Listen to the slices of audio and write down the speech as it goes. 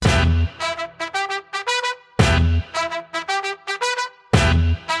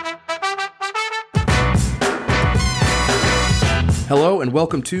Hello and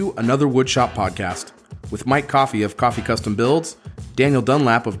welcome to another Woodshop podcast with Mike Coffey of Coffey Custom Builds, Daniel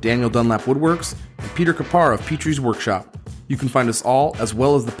Dunlap of Daniel Dunlap Woodworks, and Peter Kapar of Petrie's Workshop. You can find us all, as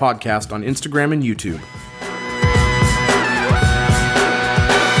well as the podcast, on Instagram and YouTube.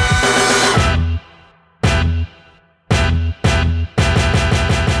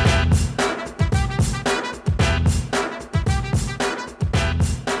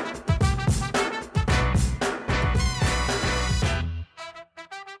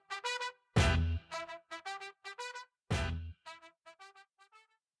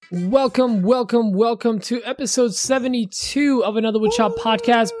 Welcome to episode 72 of Another Woodshop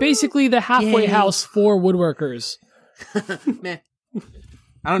podcast. Basically the halfway house for woodworkers. Meh. They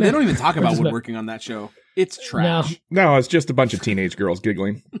don't even talk about woodworking on that show. It's trash. No, it's just a bunch of teenage girls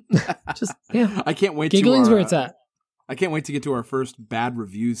giggling. I can't wait Giggling's where it's at. I can't wait to get to our first bad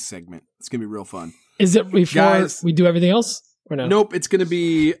reviews segment. It's going to be real fun. Is it before we do everything else? Or no? Nope, it's going to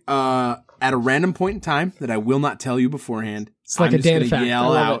be at a random point in time that I will not tell you beforehand. It's like I'm a Dan fact.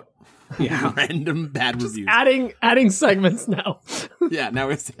 Yell out random bad reviews. Adding segments now. Yeah, now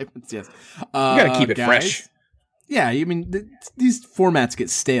we have segments, yes. You got to keep it fresh. Yeah, I mean, these formats get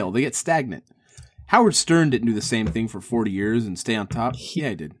stale. They get stagnant. Howard Stern didn't do the same thing for 40 years and stay on top. Yeah,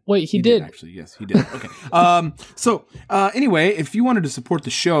 he did. Wait, he did? Actually, yes, he did. Okay. Anyway, if you wanted to support the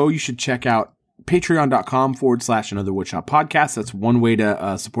show, you should check out patreon.com/Another Woodshop podcast. That's one way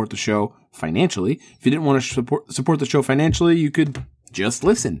to support the show financially. If you didn't want to support the show financially, you could just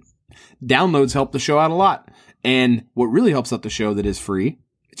listen. Downloads help the show out a lot. And what really helps out the show that is free,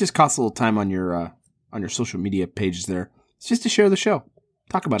 it just costs a little time on your social media pages there. It's just to share the show.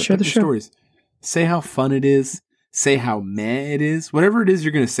 Talk about it. Share the stories. Say how fun it is. Say how meh it is. Whatever it is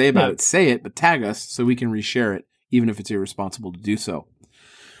you're going to say about it, say it, but tag us so we can reshare it, even if it's irresponsible to do so.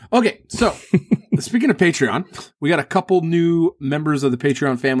 Okay, so speaking of Patreon, we got a couple new members of the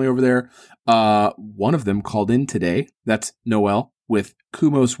Patreon family over there. One of them called in today. That's Noel with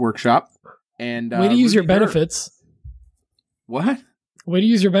Kumos Workshop. And way to use your benefits. What? Way to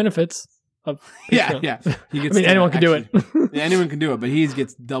use your benefits. Yeah. He gets anyone can do it. Yeah, anyone can do it, but he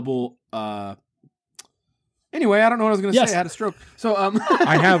gets double. Anyway, I don't know what I was going to say. I had a stroke. So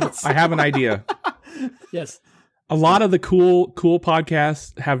I have an idea. Yes. A lot of the cool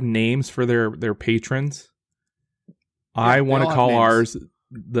podcasts have names for their patrons. Yeah, I want to call ours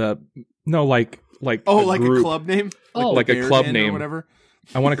like a club name? Like a club name or whatever.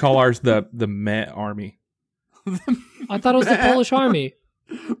 I want to call ours the Met Army. I thought it was the Polish Army.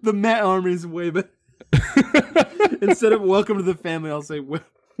 The Met Army is way better. Instead of welcome to the family, I'll say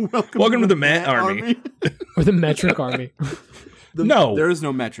welcome to the Met Army. Or the Metric Army. No. There is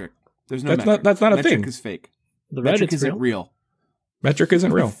no metric. There's no metric. That's not a metric thing. Metric is fake. The metric isn't real. Metric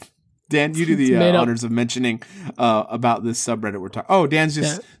isn't real. Dan, you do the honors of mentioning about this subreddit we're talking. Oh, Dan's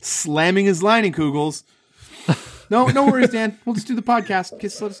just slamming his lining kugels. No worries, Dan. We'll just do the podcast.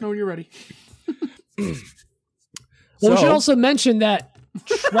 Just let us know when you're ready. We should also mention that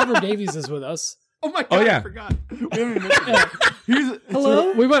Trevor Davies is with us. Oh my God, I forgot. We haven't even mentioned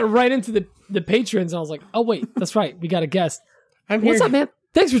Hello? We went right into the patrons, and I was like, oh wait, that's right. We got a guest. I'm here. What's up, man?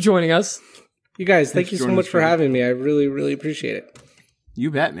 Thanks for joining us. You guys, thank you so much for having me. I really, really appreciate it.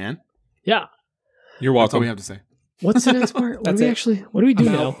 You bet, man. Yeah. You're welcome. That's all we have to say. What's the next part? What do we do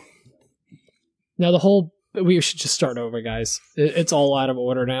now? Now we should just start over, guys. It's all out of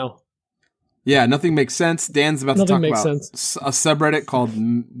order now. Yeah, nothing makes sense. Dan's about to talk about sense. A subreddit called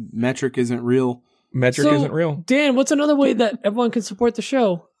Metric Isn't Real. Metric isn't real. Dan, what's another way that everyone can support the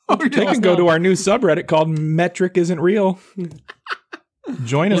show? They can go to our new subreddit called Metric Isn't Real.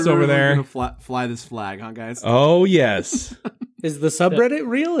 Join us over there. We're going to fly this flag, huh, guys? Oh, yes. Is the subreddit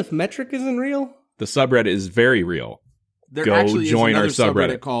real if Metric isn't real? The subreddit is very real. There go actually join is our another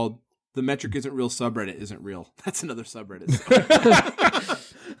subreddit called The Metric Isn't Real Subreddit Isn't Real. That's another subreddit.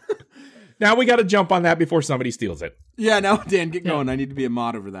 Now we got to jump on that before somebody steals it. Yeah, now Dan, get going. I need to be a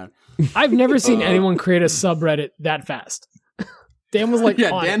mod over that. I've never seen anyone create a subreddit that fast. Dan was like,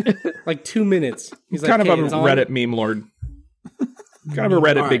 Dan, like 2 minutes. He's kind of a Reddit meme lord. Kind of a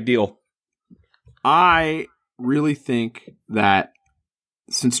Reddit big deal. I really think that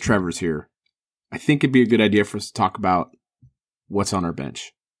since Trevor's here, I think it'd be a good idea for us to talk about what's on our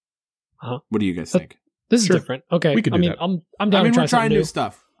bench. What do you guys think? This is different. Okay, we can do that. I'm down to try we're trying new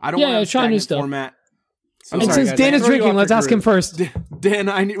stuff. I don't want to try new stuff. Format. And since Dan is drinking, let's ask him first. Dan,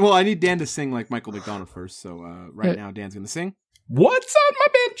 I need Dan to sing like Michael McDonald first. So now, Dan's going to sing. What's on my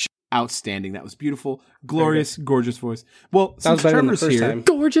bench? Outstanding. That was beautiful. Glorious, gorgeous voice. Well, since Trevor's here. Time.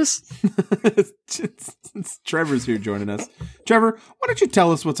 Gorgeous. Since Trevor's here joining us. Trevor, why don't you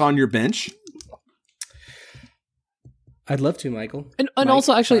tell us what's on your bench? I'd love to, Michael. And Mike,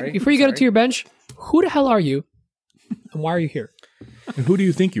 also, actually, sorry. before you get up to your bench, who the hell are you? And why are you here? And who do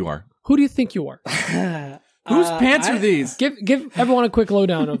you think you are? Who do you think you are? Whose pants are these? Give everyone a quick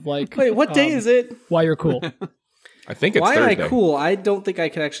lowdown of like. Wait, what day is it? Why you're cool? I think it's Why Thursday. am I cool? I don't think I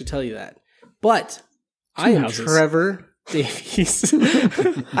can actually tell you that. But I am houses. Trevor Davies.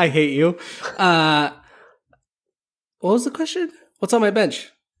 I hate you. What was the question? What's on my bench?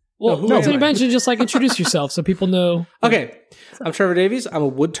 Well, who what's am on your I? bench and just like introduce yourself so people know. Okay, I'm Trevor Davies. I'm a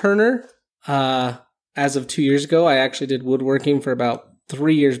wood turner. As of 2 years ago, I actually did woodworking for about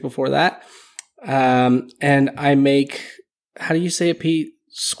 3 years before that. And I make, how do you say it, Pete?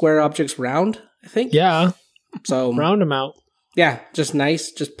 Square objects round, I think. Yeah, So round them out. yeah, just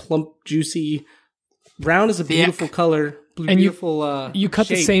nice, just plump, juicy. Round is a beautiful color. And Beautiful. You cut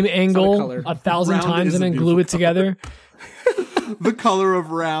the shape. same It's not a angle color. 1,000 Round times is and a then glue it beautiful together. The color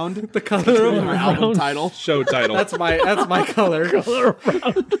of round. The color of Your round. album title. Show title. That's my color.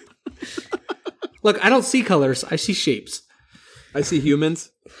 Look, I don't see colors. I see shapes. I see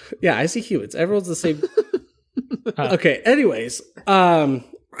humans. Yeah, I see humans. Everyone's the same. Okay. Anyways,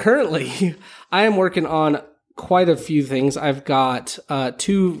 currently I am working on quite a few things. I've got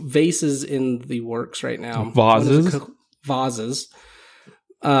 2 vases in the works right now. Vases? Vases.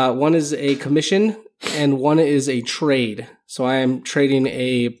 One is a commission and one is a trade. So I am trading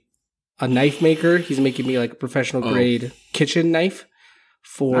a knife maker. He's making me like a professional grade kitchen knife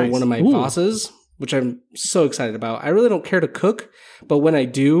for one of my vases, which I'm so excited about. I really don't care to cook, but when I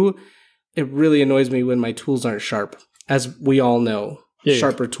do, it really annoys me when my tools aren't sharp. As we all know,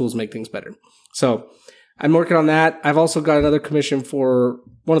 sharper tools make things better. So I'm working on that. I've also got another commission for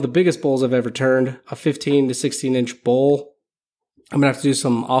one of the biggest bowls I've ever turned, a 15 to 16 inch bowl. I'm going to have to do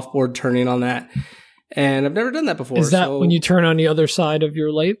some offboard turning on that. And I've never done that before. Is that when you turn on the other side of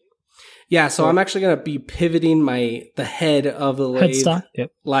your lathe? Yeah, so I'm actually going to be pivoting the head of the lathe Headstock?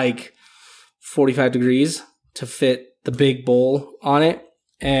 Yep. like 45 degrees to fit the big bowl on it.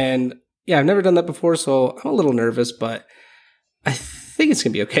 And yeah, I've never done that before, so I'm a little nervous, but I think it's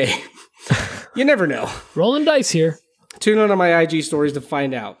going to be okay. You never know. Rolling dice here. Tune in on my IG stories to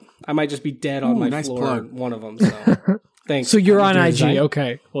find out. I might just be dead on my nice floor, plug. one of them. So thanks. So you're on Doing IG. design.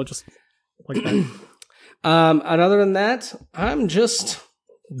 Okay. Well, just like that. And other than that, I'm just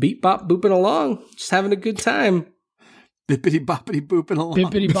beep bop booping along, just having a good time. Bippity boppity booping along.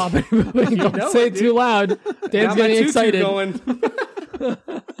 Bippity boppity boopity. Don't know say it, it too loud. Dan's Got my getting tutu excited. going.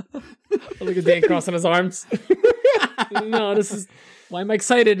 Look at Dan crossing his arms. No, this is why I'm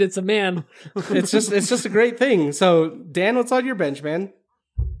excited. It's a man. It's just a great thing. So Dan, what's on your bench, man?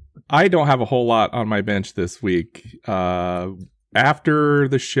 I don't have a whole lot on my bench this week. After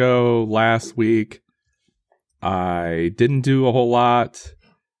the show last week, I didn't do a whole lot.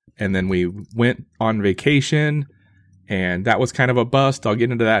 And then we went on vacation, and that was kind of a bust. I'll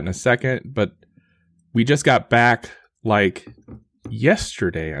get into that in a second. But we just got back like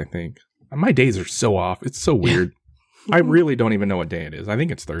yesterday, I think. My days are so off. It's so weird. I really don't even know what day it is. I think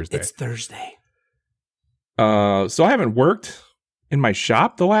it's Thursday. It's Thursday. So I haven't worked in my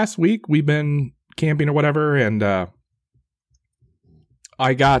shop the last week. We've been camping or whatever, and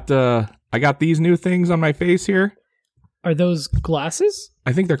I got these new things on my face here. Are those glasses?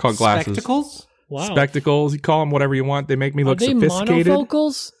 I think they're called glasses. Spectacles? Wow. Spectacles. You call them whatever you want. They make me Are look they sophisticated.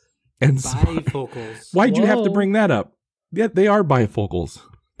 monofocals? And Bifocals. why'd you have to Whoa. bring that up? Yeah, they are bifocals,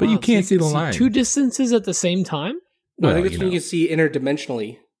 but Wow, you can't so you see the can see line. Two distances at the same time? No, I Well, think it's you when know. you can see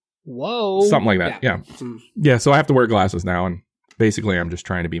interdimensionally. Whoa. Something like that. Yeah. Mm. Yeah. So I have to wear glasses now, and basically I'm just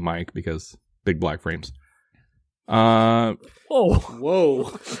trying to be Mike because big black frames. Whoa.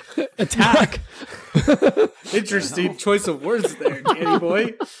 Whoa. Attack. Interesting choice of words there, Danny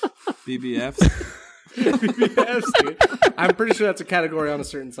boy. BBFs. BBFs, dude. I'm pretty sure that's a category on a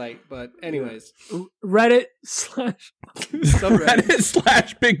certain site, but anyways. Reddit /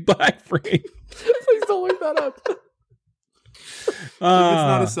 Reddit / big black frame. Please don't look that up. If it's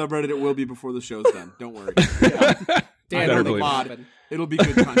not a subreddit, it will be before the show's done. Don't worry. Dan, better on the believe pod. it. It'll be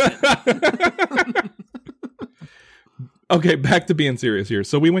good content. Okay, back to being serious here.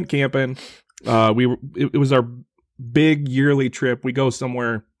 So we went camping. It was our big yearly trip. We go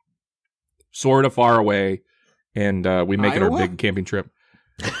somewhere sort of far away, and we make it our Iowa? big camping trip.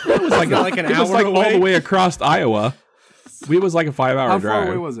 It was like Like an it was hour like all away? the way across Iowa. We was like a 5-hour How drive. far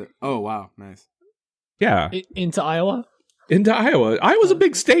away was it? Oh, wow. Nice. Yeah, Into Iowa? into Iowa. Iowa's a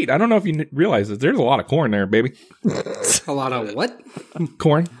big state. I don't know if you realize this. There's a lot of corn there, baby. A lot of what?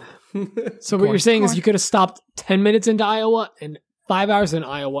 Corn. So what you're saying is you could have stopped 10 minutes into Iowa and 5 hours in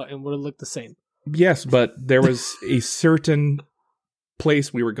Iowa and would have looked the same. Yes, but there was a certain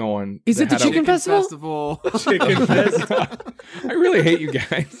place we were going. Is it the Chicken Festival? Chicken Festival. I really hate you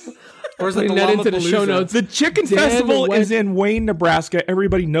guys. Or is it the Putting that into the show notes. The Chicken Festival is in Wayne, Nebraska.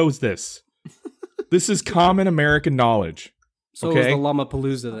 Everybody knows this. This is common American knowledge. So it was the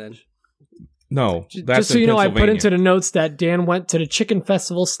Llama-Palooza then. No, that's just so you know, I put Pennsylvania. into the notes that Dan went to the Chicken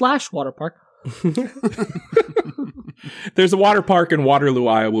Festival / water park. There's a water park in Waterloo,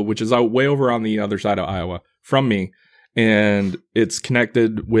 Iowa, which is way over on the other side of Iowa from me, and it's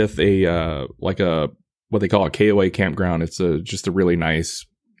connected with a what they call a KOA campground. It's just a really nice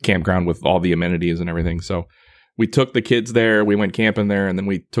campground with all the amenities and everything. So we took the kids there, we went camping there, and then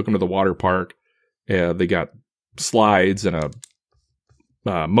we took them to the water park. They got slides and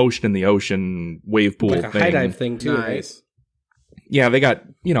a motion in the ocean wave pool like a thing. high dive thing too, Nice. right? Yeah, they got,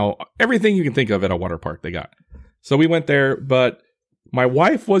 everything you can think of at a water park they got. So we went there, but my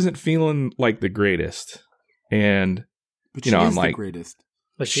wife wasn't feeling like the greatest. And, But she I'm is like, the greatest.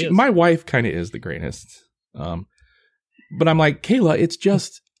 But she is. my wife kind of is the greatest. But I'm like, Kayla,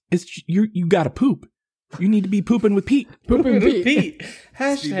 you got to poop. You need to be pooping with Pete. Pooping Pete. Pete.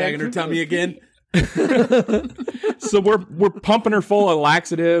 Teabagging her tummy again. So we're pumping her full of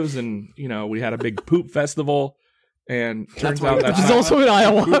laxatives, and we had a big poop festival, and turns out that's Which is also in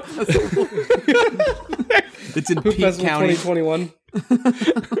Iowa. It's in Poop Peake Festival County. 2021.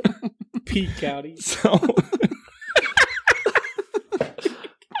 Peake County. so.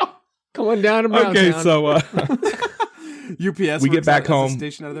 Going down to Browntown. Okay, so UPS. We get works back out as a home.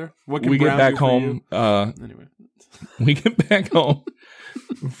 Station out of there. What can we get Brown back do for home. you? Anyway, We get back home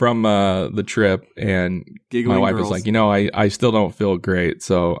from the trip, and Giggling my wife girls. is like, I still don't feel great,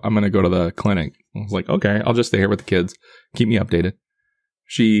 so I'm going to go to the clinic. I was like, okay, I'll just stay here with the kids. Keep me updated.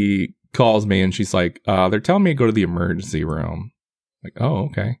 She calls me, and she's like, they're telling me to go to the emergency room. Like, oh,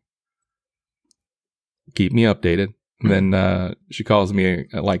 okay. Keep me updated. And then she calls me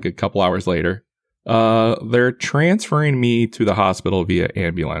like a couple hours later. They're transferring me to the hospital via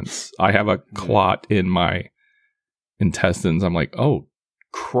ambulance. I have a clot in my intestines. I'm like, oh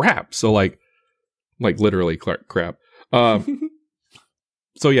crap. So like literally crap.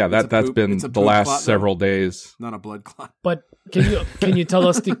 So yeah, that's been It's a the poop last clot, though. several days. not a blood clot. But can you tell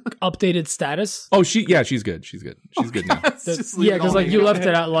us the updated status? Oh, she's good. She's good now. Just leave Yeah, it because all like you hanging. left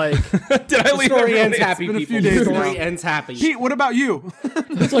it at like Did I The leave story everyone ends in? happy, been a people. few days The story now. ends happy. Pete, what about you?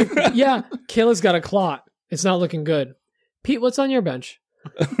 it's like yeah, Kayla's got a clot. It's not looking good. Pete, what's on your bench?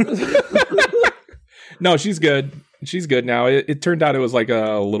 No, she's good. She's good now. It turned out it was like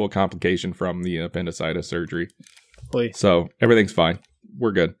a little complication from the appendicitis surgery. Please. So everything's fine.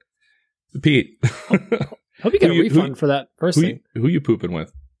 We're good. Pete, Hope you get a refund for that first thing. who you pooping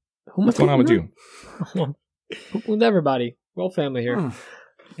with? Who am I What's going on with you? Pooping with everybody. We're all family here.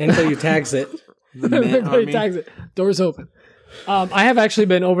 Anybody who tags it. The man Everybody army. tags it. Doors open. I have actually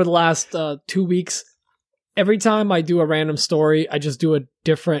been over the last 2 weeks. Every time I do a random story, I just do a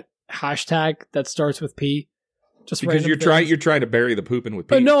different hashtag that starts with P. Just Because random you're trying to bury the pooping with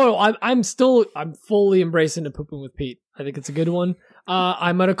But Pete. no, I'm fully embracing the pooping with Pete. I think it's a good one.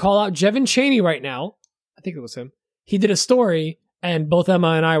 I'm gonna call out Jevin Chaney right now. I think it was him. He did a story, and both Emma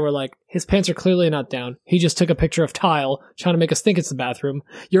and I were like, his pants are clearly not down. He just took a picture of tile, trying to make us think it's the bathroom.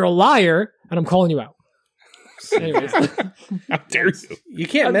 You're a liar, and I'm calling you out. Anyways, How dare you? You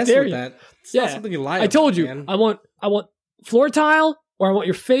can't How mess dare with you. that. It's Yeah. not something you lie I told about, you, man. I want floor tile, or I want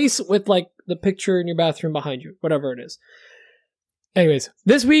your face with like the picture in your bathroom behind you, whatever it is. Anyways,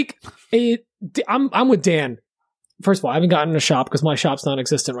 this week, I'm with Dan. First of all, I haven't gotten a shop because my shop's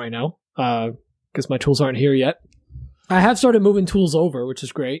non-existent right now because my tools aren't here yet. I have started moving tools over, which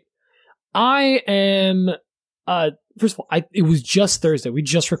is great. I am, first of all, it was just Thursday. We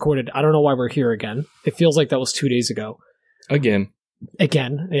just recorded. I don't know why we're here again. It feels like that was 2 days ago. Again,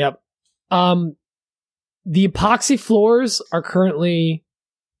 Yep. The epoxy floors are currently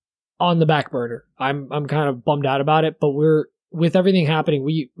on the back burner. I'm kind of bummed out about it, but with everything happening,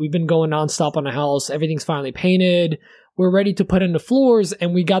 we've been going nonstop on the house. Everything's finally painted. We're ready to put in the floors,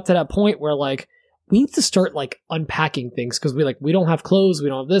 and we got to that point where like we need to start like unpacking things because we don't have clothes, we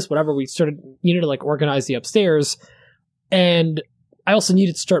don't have this, whatever. We needed to like organize the upstairs, and I also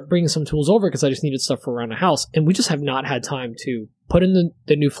needed to start bringing some tools over because I just needed stuff for around the house, and we just have not had time to put in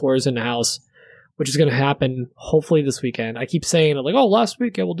the new floors in the house, which is going to happen hopefully this weekend. I keep saying like, oh, last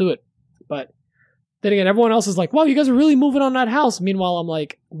week, yeah, we'll do it, but then again, everyone else is like, wow, you guys are really moving on that house. Meanwhile, I'm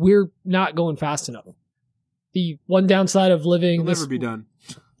like, we're not going fast enough. The one downside of living It'll never be done.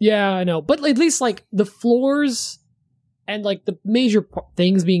 Yeah, I know. But at least like the floors and like the major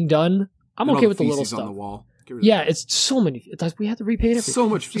things being done, I'm And all okay with the little feces on stuff. the wall. Get rid of Yeah, that. it's so many. We had to repaint everything. So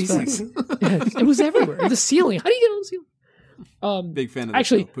much feces. Yeah, it was everywhere. The ceiling. How do you get on the ceiling? Big fan of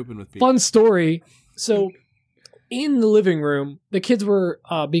actually, the show, Pooping with Pete. Fun story. So in the living room, the kids were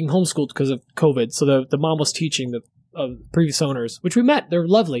being homeschooled because of COVID. So the mom was teaching the previous owners, which we met. They're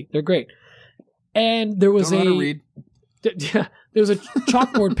lovely. They're great. And there was Don't know how to read. Yeah, there was a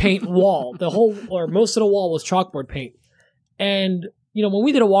chalkboard paint wall. The whole, or most of the wall was chalkboard paint. And, when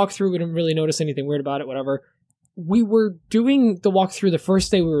we did a walkthrough, we didn't really notice anything weird about it, whatever. We were doing the walkthrough the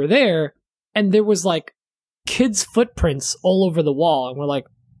first day we were there, and there was like kids' footprints all over the wall. And we're like,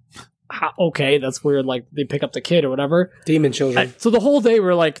 okay, that's weird. Like they pick up the kid or whatever. Demon children. So the whole day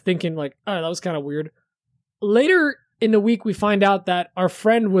we're like thinking like, oh, that was kind of weird. Later in the week, we find out that our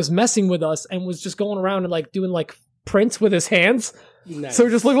friend was messing with us and was just going around and like doing like prints with his hands. Nice. So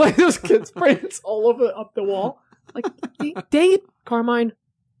it just looked like those kids' prints all over up the wall. Like, dang it, Carmine.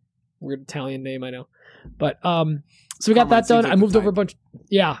 Weird Italian name, I know. But so we got that done. like I moved the over a bunch.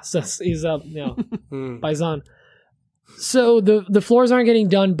 Yeah, so he's Paisan. So the floors aren't getting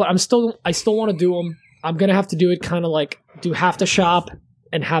done, but I still want to do them. I'm gonna have to do it kind of like do half the shop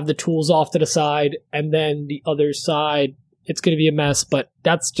and have the tools off to the side, and then the other side it's gonna be a mess. But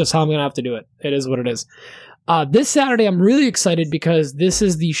that's just how I'm gonna have to do it. It is what it is. This Saturday I'm really excited because this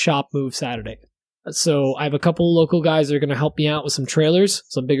is the shop move Saturday. So I have a couple of local guys that are gonna help me out with some trailers,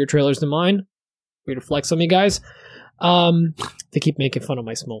 some bigger trailers than mine. Way to flex on me, guys. They keep making fun of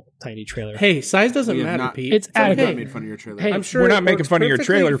my small, tiny trailer. Hey, size doesn't We have matter, not- Pete. It's I've adequate. not made fun of your trailer. Hey, I'm sure We're it not making works fun of your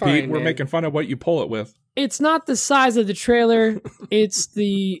perfectly trailer, fine, Pete. We're man. making fun of what you pull it with. It's not the size of the trailer. It's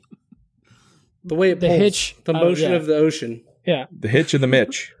the the way it the pulls, hitch. the motion Yeah. of the ocean. Yeah. The hitch and the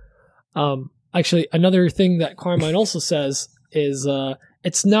Mitch. Actually, another thing that Carmine also says is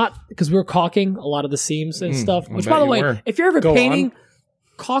it's not because we're caulking a lot of the seams and stuff. I Which, bet by the you way, were. if you're ever Go painting,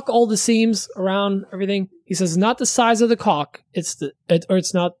 caulk all the seams around everything. He says not the size of the caulk. It's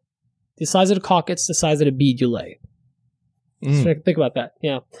not the size of the caulk. It's the size of the bead you lay. So think about that.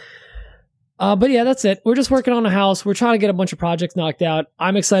 Yeah. But yeah, that's it. We're just working on a house. We're trying to get a bunch of projects knocked out.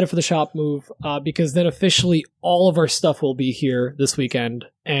 I'm excited for the shop move because then officially all of our stuff will be here this weekend.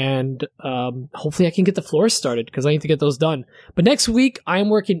 And hopefully I can get the floors started because I need to get those done. But next week, I'm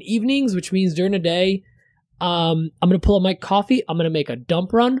working evenings, which means during the day, I'm going to pull up my coffee. I'm going to make a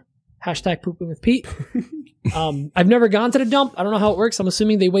dump run. Hashtag pooping with Pete. I've never gone to the dump. I don't know how it works. I'm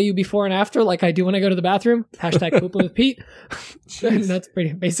assuming they weigh you before and after like I do when I go to the bathroom. Hashtag pooping with Pete. And that's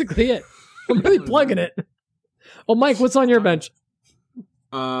basically it. I'm really plugging it. Well, Mike, what's on your bench?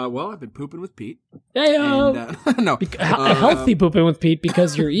 Well, I've been pooping with Pete. Hey, And, no, a healthy pooping with Pete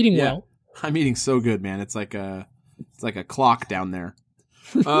because you're eating yeah. well. I'm eating so good, man. It's like a clock down there.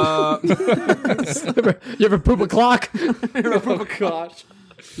 You ever poop a clock? Oh gosh,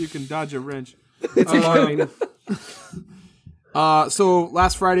 You can dodge a wrench. it's fine. So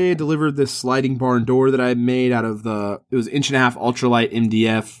last Friday I delivered this sliding barn door that I made out of it was 1.5" ultralight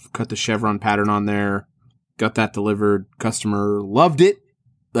MDF, cut the chevron pattern on there, got that delivered. Customer loved it.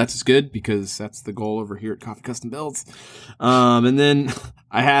 That's good because that's the goal over here at Coffee Custom Builds. And then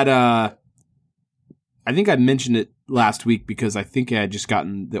I had, I think I mentioned it last week because I think I had just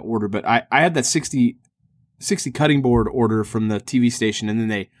gotten the order, but I had that 60 cutting board order from the TV station, and then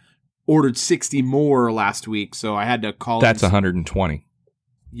they ordered 60 more last week, so I had to call. That's 120.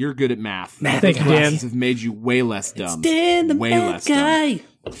 You're good at math. Thank you, Dan. Glasses have made you way less dumb. Dan, the way bad less guy.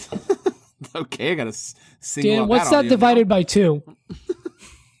 dumb. Okay, I gotta single Dan, out what's that audio divided by 2? now.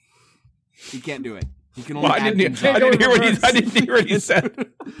 You can't do it. You can only Well, I add didn't conjunction. hear what he said.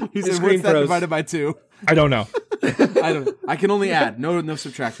 He His said, screen "What's that froze. divided by 2?" I don't know. I don't. I can only add. No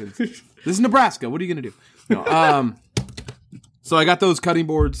subtractions. This is Nebraska. What are you gonna do? No. So I got those cutting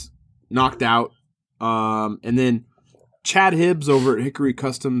boards knocked out, and then Chad Hibbs over at Hickory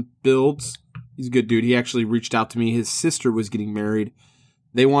Custom Builds. He's a good dude. He actually reached out to me. His sister was getting married.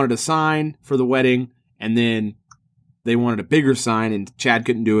 They wanted a sign for the wedding, and then they wanted a bigger sign, and Chad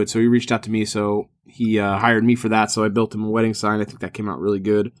couldn't do it, so he reached out to me. So he hired me for that. So I built him a wedding sign. I think that came out really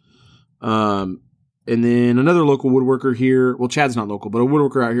good. And then another local woodworker here. Well, Chad's not local, but a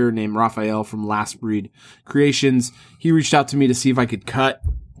woodworker out here named Raphael from Last Breed Creations. He reached out to me to see if I could cut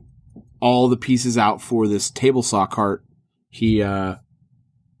all the pieces out for this table saw cart he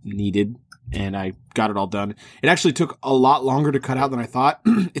needed, and I got it all done. It actually took a lot longer to cut out than I thought.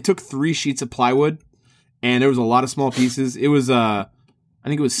 It took 3 sheets of plywood, and there was a lot of small pieces. It was I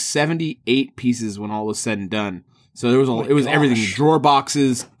think it was 78 pieces when all was said and done. So there was it was everything: drawer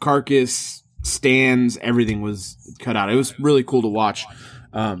boxes, carcass, stands, everything was cut out. It was really cool to watch.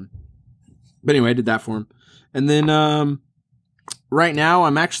 But anyway, I did that for him. And then right now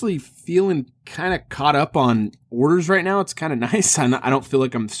I'm actually feeling kind of caught up on orders right now. It's kind of nice. I don't feel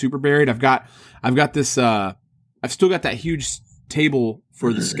like I'm super buried. I've got this I've still got that huge table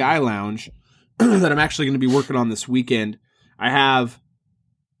for the Sky Lounge that I'm actually going to be working on this weekend. I have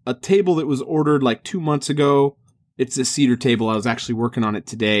a table that was ordered like 2 months ago. It's a cedar table. I was actually working on it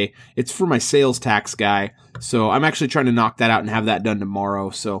today. It's for my sales tax guy. So I'm actually trying to knock that out and have that done tomorrow.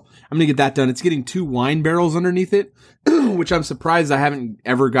 So I'm going to get that done. It's getting 2 wine barrels underneath it, which I'm surprised I haven't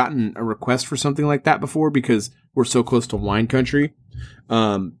ever gotten a request for something like that before because we're so close to wine country.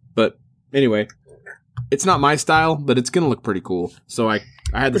 But anyway, it's not my style, but it's going to look pretty cool. So I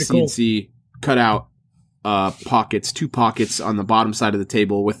had the CNC cut out pockets, 2 pockets on the bottom side of the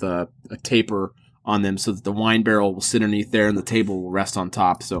table with a taper on them so that the wine barrel will sit underneath there and the table will rest on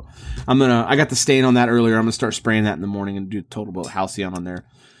top. So I got the stain on that earlier. I'm going to start spraying that in the morning and do Total Boat Halcyon on there.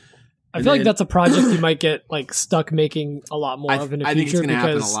 I feel like that's a project you might get like stuck making a lot more of in the future. I think it's going to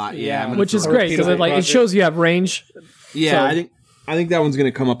happen a lot. Yeah. Which is great because it shows you have range. Yeah. So, I think that one's going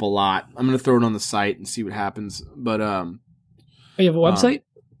to come up a lot. I'm going to throw it on the site and see what happens. But, you have a website?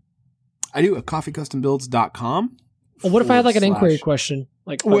 I do, coffeecustombuilds.com. Well, what if I had like an inquiry question?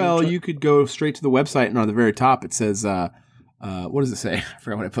 You could go straight to the website and on the very top it says, what does it say? I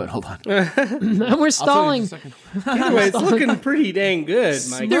forgot what I put. Hold on. We're stalling. Anyway, it's looking pretty dang good,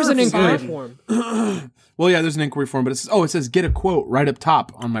 Mike. There's an inquiry form. Well, yeah, there's an inquiry form, but it says get a quote right up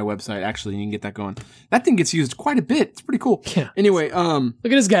top on my website. Actually, you can get that going. That thing gets used quite a bit. It's pretty cool. Yeah. Anyway, look at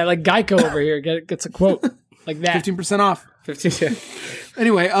this guy, like Geico over here gets a quote like that. 15% off. 15.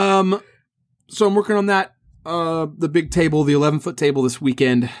 Anyway, so I'm working on that. The big table, the 11-foot table this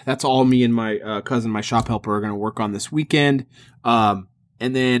weekend. That's all me and my cousin, my shop helper, are going to work on this weekend. And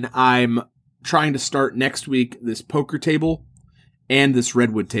then I'm trying to start next week this poker table and this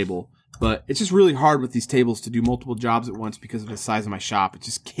redwood table. But it's just really hard with these tables to do multiple jobs at once because of the size of my shop. It's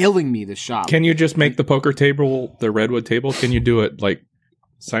just killing me, this shop. Can you just make the poker table the redwood table? Can you do it like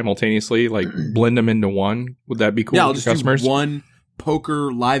simultaneously, like blend them into one? Would that be cool? Yeah, I'll with just your customers? do one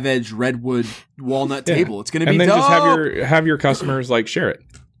poker live edge redwood walnut table. It's going to be and then dope. just have your customers like share it.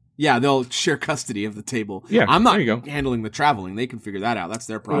 Yeah, they'll share custody of the table. Yeah, I'm not there you go. handling the traveling. They can figure that out. That's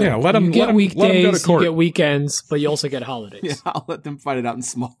their problem. Yeah, let them You get weekdays, go to court. you get weekends, but you also get holidays. Yeah, I'll let them fight it out in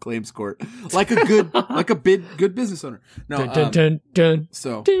small claims court, like a good business owner. No, Dun, dun, dun,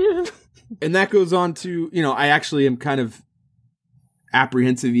 so dun. and that goes on to I actually am kind of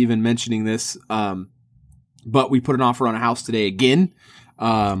apprehensive even mentioning this, but we put an offer on a house today again.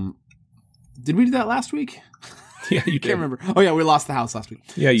 Did we do that last week? Yeah, you can't remember. Oh yeah, we lost the house last week.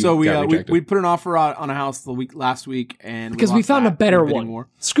 Yeah, so we put an offer on a house last week, and because we found a better one. More.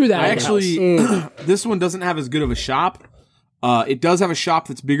 Screw that. Actually, this one doesn't have as good of a shop. It does have a shop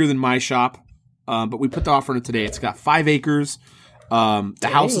that's bigger than my shop, but we put the offer on it today. It's got 5 acres. The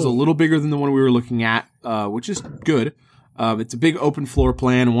house is a little bigger than the one we were looking at, which is good. It's a big open floor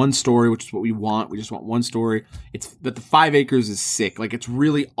plan, 1 story, which is what we want. We just want 1 story. But the 5 acres is sick. Like, it's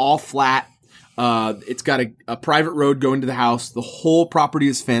really all flat. It's got a private road going to the house. The whole property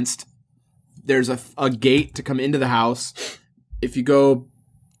is fenced. There's a gate to come into the house. If you go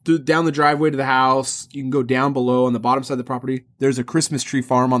down the driveway to the house, you can go down below on the bottom side of the property. There's a Christmas tree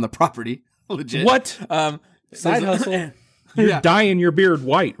farm on the property. Legit. What? Side hustle. You're dyeing your beard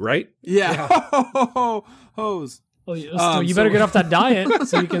white, right? Yeah. Hose. Well, you better get off that diet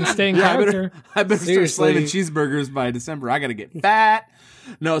so you can stay in character. I better start slamming cheeseburgers by December. I got to get fat.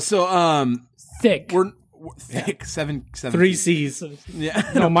 No, so thick. We're thick. 7 3 C's.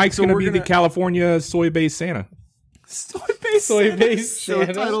 Yeah. No, Mike's going to be the California soy-based Santa. Soy-based Show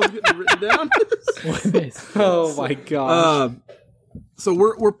Santa. titles getting written down. Oh my gosh. So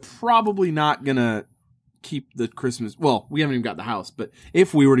we're probably not gonna keep the Christmas. Well, we haven't even got the house, but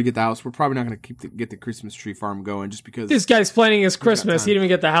if we were to get the house, we're probably not gonna get the Christmas tree farm going just because This guy's planning his Christmas. He didn't even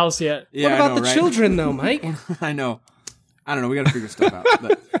get the house yet. Yeah, what about I know, the right? children, though, Mike? I know. I don't know. We got to figure stuff out.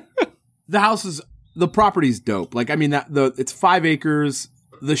 But the property's dope. Like, I mean, it's 5 acres.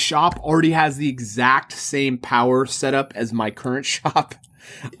 The shop already has the exact same power setup as my current shop.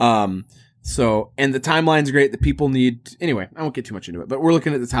 So, and the timeline's great. The people need, anyway, I won't get too much into it, but we're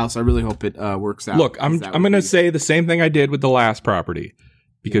looking at this house. I really hope it works out. Look, I'm going to say the same thing I did with the last property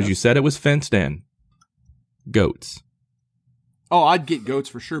because you said it was fenced in. Goats. Oh, I'd get goats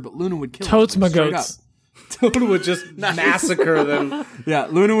for sure, but Luna would kill Totes them. my Straight goats. up. Luna would just massacre them. Yeah,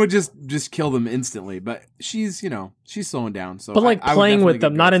 Luna would just kill them instantly, but she's slowing down. So, But like I would playing with definitely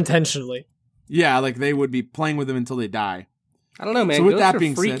them, get not goats. intentionally. Yeah, like they would be playing with them until they die. I don't know, man. So with Goats that are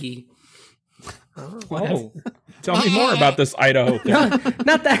being freaky. Oh, tell me more about this Idaho thing.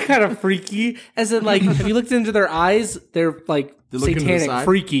 Not that kind of freaky. As in, like, have you looked into their eyes? They're like They look into the satanic side?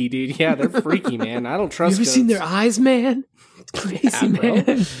 freaky, dude. Yeah, they're freaky, man. I don't trust. Have you goats. seen their eyes, man? It's crazy, Yeah, bro.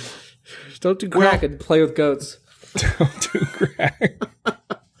 man. Don't do crack and play with goats. Don't do crack.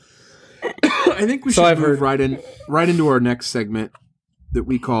 I think we So should I've move heard. right into our next segment that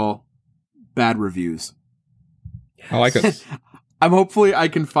we call bad reviews. I like it. Hopefully I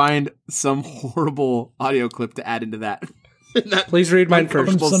can find some horrible audio clip to add into that. Please read mine From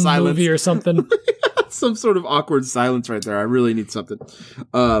first. some silence. movie or something. Some sort of awkward silence right there. I really need something.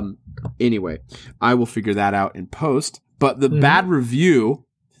 Anyway, I will figure that out in post. But the bad review.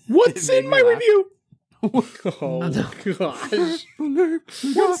 What's It made in my me laugh. review? Oh gosh.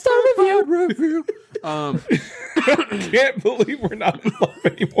 1-star review. Can't believe we're not in love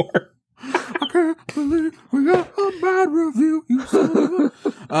anymore. I can't believe we got a bad review. You son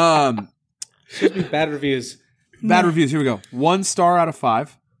of a- Should be bad reviews. Bad reviews. Here we go. 1 star out of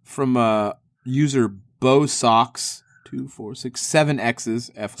 5 from user Bo Socks. 2, 4, 6, 7 X's.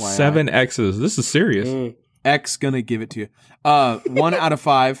 FYI. 7 X's. This is serious. X gonna give it to you. 1 out of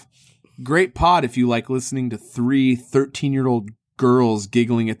 5. Great pod if you like listening to 3 13-year-old girls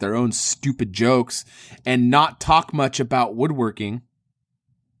giggling at their own stupid jokes and not talk much about woodworking.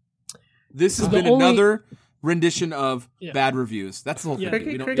 This has been another rendition of bad reviews. That's the whole thing.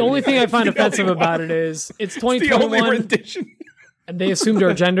 We don't The only thing I find The only offensive one. about it is it's The only 2021 rendition. and they assumed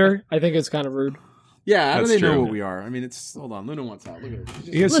our gender. I think it's kind of rude. Yeah, how do That's they know true. what we are? I mean, it's hold on. Luna wants out. Look at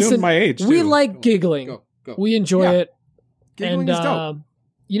her. He assumed Listen, my age, too. we like giggling. Go. We enjoy Yeah. it. Giggling And is dope.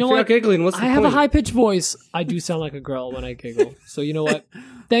 you know If you're what? not giggling, what's the I have a point? high pitched voice. I do sound like a girl when I giggle. So you know what?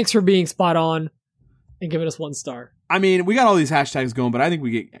 Thanks for being spot on and giving us 1 star. I mean, we got all these hashtags going, but I think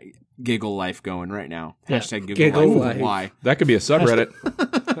we get giggle life going right now. Yeah. Hashtag giggle, Giggle life. life. Why? That could be a subreddit.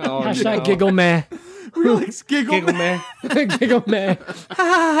 Oh, Hashtag no. giggle meh. We like giggle. Giggle man. Giggle meh.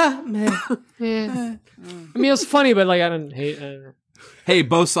 Man. I mean, it was funny, but like I don't hate. I don't know. Hey,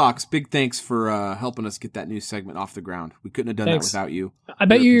 Bo Socks, big thanks for helping us get that new segment off the ground. We couldn't have done Thanks. that without you. I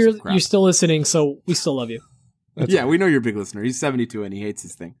bet You're a piece you're of crap. you're still listening, so we still love you. Yeah, we know you're a big listener. He's 72 and he hates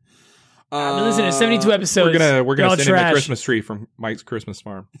his thing. I've been listening to 72 episodes. We're They're gonna all send him a trash. Christmas tree from Mike's Christmas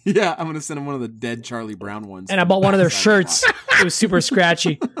farm. Yeah, I'm gonna send him one of the dead Charlie Brown ones. And I bought one of their shirts. It was super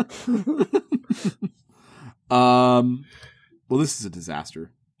scratchy. Well, this is a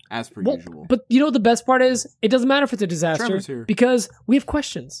disaster, as per Well, usual. but you know what the best part is? It doesn't matter if it's a disaster Trevor's here. because we have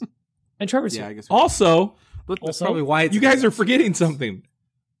questions. And Trevor's Yeah, I here. guess. Also, But Also, Probably why it's you guys are forgetting something.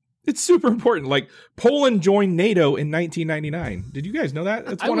 It's super important. Like, Poland joined NATO in 1999. Did you guys know that?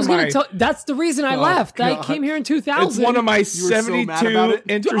 It's I one was of going my. to tell. That's the reason I left. I God. came here in It's 2000. one of my were so mad about 72 it?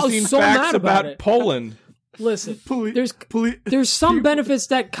 interesting so mad facts about about it. Poland. Listen, Please, there's some benefits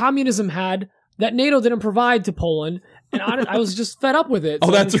that communism had that NATO didn't provide to Poland, and I was just fed up with it. Oh,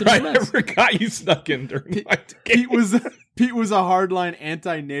 so that's it's a right. I mess. forgot you snuck in during my Pete was a hardline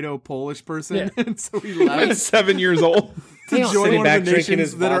anti-NATO Polish person, Yeah. and so he I'm left 7 years old. to Hang on. join Sitting one back of the drinking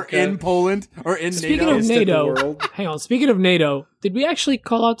nations his that are vodka. in Poland or in Speaking NATO. of Taste of the NATO, world. hang on. Speaking of NATO, did we actually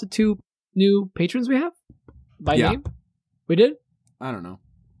call out the 2 new patrons we have by Yeah. name? We did. I don't know.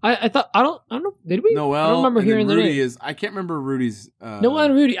 I thought I don't know. Did we? Noel. I don't remember and then hearing the Rudy name. is. I can't remember Rudy's. Noel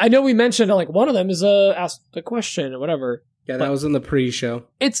and Rudy. I know we mentioned like one of them is asked a question or whatever. Yeah, that was in the pre-show.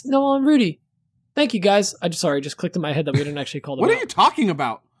 It's Noel and Rudy. Thank you guys. I just clicked in my head that we didn't actually call them What out. are you talking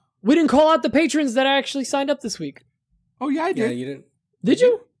about? We didn't call out the patrons that actually signed up this week. Oh yeah, I Yeah, did. you didn't. Did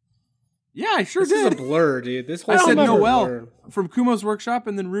you? Yeah, I sure This is a did. blur, dude. This whole I said thing is a Noel blur. from Kumo's Workshop,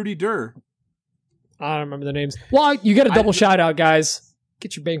 and then Rudy Durr. I don't remember the names. Well, you get a double shout out, guys.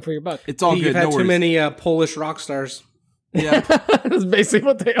 Get your bang for your buck. It's all You've good. had No too worries. many Polish rock stars. Yeah, That's basically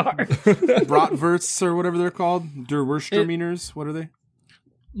what they are. Bratwursts or whatever they're called. Der Wursterminers. What are they?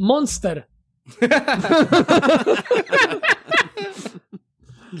 Monster.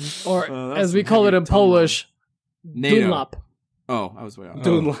 Or that's as we some call it heavy in tongue Polish, NATO. Dunlop. Oh, I was way off.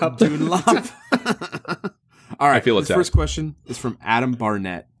 Dunlop. Dunlop. All right. I feel this attacked. first question is from Adam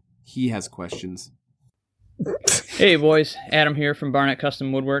Barnett. He has questions. Hey boys, Adam here from Barnett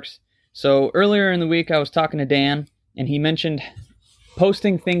Custom Woodworks. So earlier in the week I was talking to Dan and he mentioned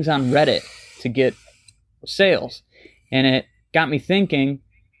posting things on Reddit to get sales. And it got me thinking,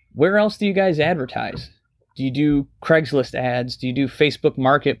 where else do you guys advertise? Do you do Craigslist ads? Do you do Facebook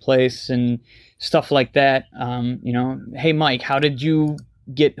Marketplace and stuff like that? Hey Mike, how did you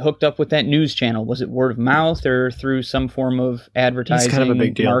get hooked up with that news channel? Was it word of mouth or through some form of advertising, kind of a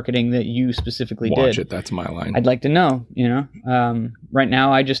big deal. marketing that you specifically Watch did? it. That's my line. I'd like to know, right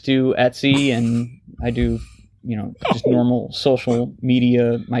now I just do Etsy and I do, just normal social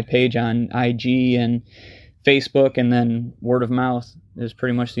media, my page on IG and Facebook, and then word of mouth is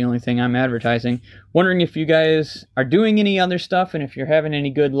pretty much the only thing I'm advertising. Wondering if you guys are doing any other stuff and if you're having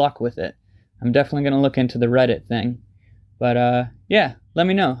any good luck with it. I'm definitely going to look into the Reddit thing. But, yeah, let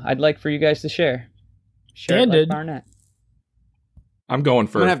me know. I'd like for you guys to share. Share Dan it like did. Barnett. I'm going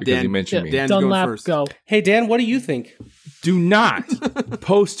I'm gonna first have because Dan. you mentioned me. Dan's going Dunlap, first. go. Hey, Dan, what do you think? Do not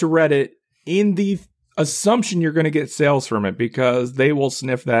post to Reddit in the assumption you're going to get sales from it, because they will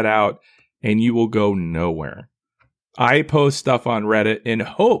sniff that out and you will go nowhere. I post stuff on Reddit in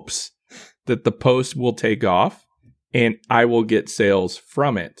hopes that the post will take off and I will get sales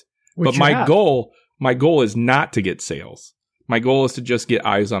from it. Which But you my have. goal is not to get sales. My goal is to just get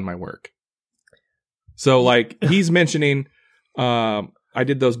eyes on my work. So like he's mentioning, I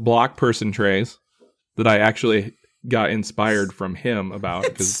did those block person trays that I actually got inspired from him about.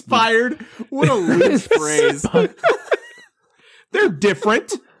 Inspired? What a loose phrase. They're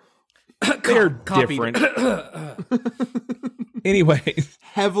different. They're different. Anyway,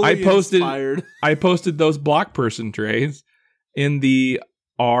 Heavily inspired. I posted those block person trays in the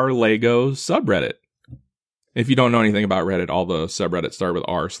R Lego subreddit. If you don't know anything about Reddit, all the subreddits start with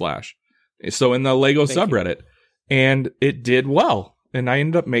r/. So in the Lego subreddit, and it did well. And I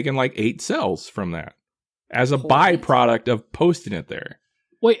ended up making like 8 sales from that as a byproduct of posting it there.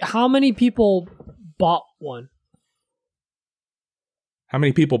 Wait, how many people bought one? How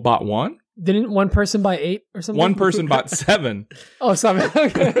many people bought one? Didn't one person buy 8 or something? One person bought 7. Oh, 7.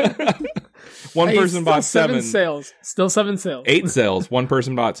 Okay. One Hey, person still bought 7. sales. Still 7 sales. 8 sales. One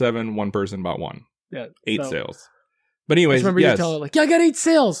person bought 7. One person bought 1. Yeah, 8 so- sales. But I anyways, just remember you yes. telling like, yeah, I got 8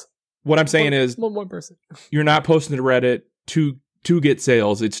 sales. What I'm saying is One person. you're not posting to Reddit to get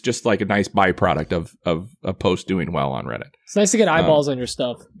sales. It's just like a nice byproduct of a post doing well on Reddit. It's nice to get eyeballs on your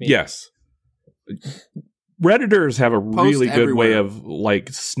stuff. Yes. Redditors have a really good way everywhere. of like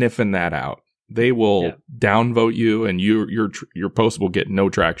sniffing that out. They will Yeah. downvote you, and your post will get no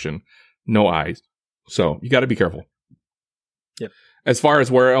traction, no eyes. So you got to be careful. Yep. As far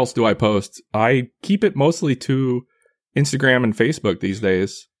as where else do I post, I keep it mostly to Instagram and Facebook these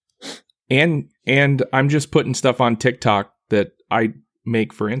days, and I'm just putting stuff on TikTok that I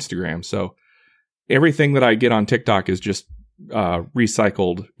make for Instagram. So everything that I get on TikTok is just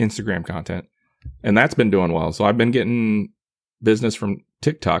recycled Instagram content, and that's been doing well. So I've been getting business from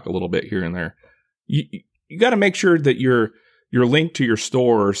TikTok a little bit here and there. You got to make sure that your link to your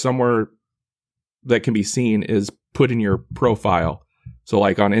store or somewhere that can be seen is put in your profile. So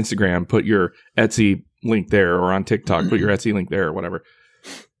like on Instagram, put your Etsy link there, or on TikTok, put your Etsy link there, or whatever.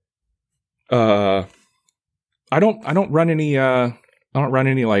 I don't run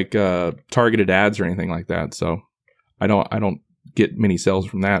any like targeted ads or anything like that. So I don't get many sales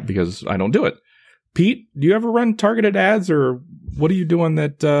from that because I don't do it. Pete, do you ever run targeted ads, or what are you doing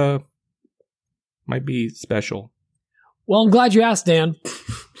that might be special? Well, I'm glad you asked, Dan.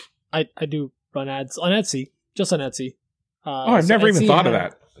 I do run ads on Etsy, just on Etsy. I've so never even Etsy thought of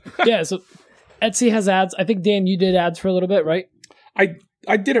that. Yeah, so Etsy has ads. I think, Dan, you did ads for a little bit, right?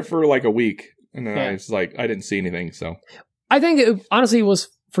 I did it for like a week, and then Yeah. I was like, I didn't see anything. So I think it honestly was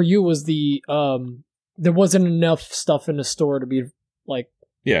for you was the there wasn't enough stuff in the store to be like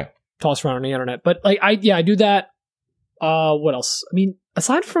yeah, tossed around on the internet. But like I do that. What else? I mean,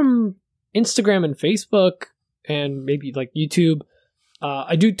 aside from Instagram and Facebook and maybe like YouTube,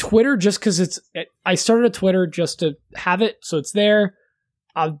 I do Twitter just because I started a Twitter just to have it, so it's there.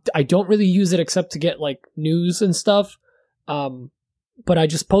 I don't really use it except to get like news and stuff. But I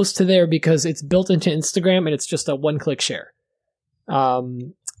just post to there because it's built into Instagram and it's just a one-click share.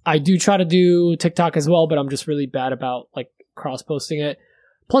 I do try to do TikTok as well, but I'm just really bad about like cross-posting it.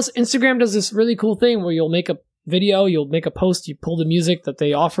 Plus, Instagram does this really cool thing where you'll make a video, you'll make a post, you pull the music that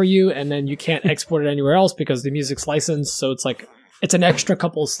they offer you, and then you can't export it anywhere else because the music's licensed. So it's like it's an extra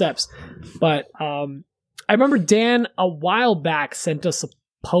couple of steps. But I remember Dan a while back sent us a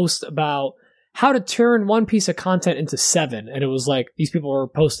post about how to turn one piece of content into 7. And it was like these people were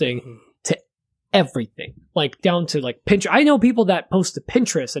posting to everything, like down to like Pinterest. I know people that post to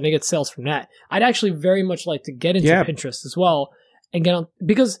Pinterest and they get sales from that. I'd actually very much like to get into Pinterest as well and get on,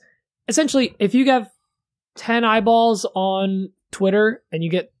 because essentially if you have 10 eyeballs on Twitter and you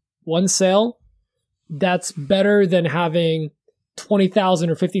get 1 sale, that's better than having 20,000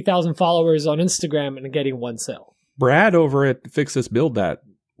 or 50,000 followers on Instagram and getting 1 sale. Brad over at Fix This Build That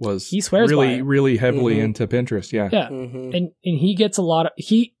was He swears by really, it. really heavily into Pinterest. Yeah. Yeah. Mm-hmm. And he gets a lot of,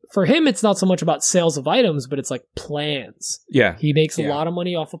 for him, it's not so much about sales of items, but it's like plans. Yeah. He makes a Yeah. lot of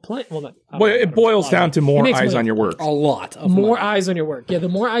money off of plan. Well, Well, it boils down to more makes eyes money on your work. A lot of more money. eyes on your work. Yeah, the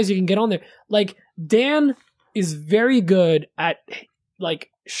more eyes you can get on there. Like Dan is very good at like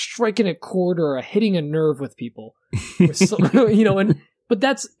striking a chord or hitting a nerve with people. Or but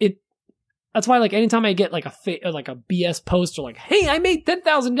that's it. That's why, like, anytime I get like a BS post or like, "Hey, I made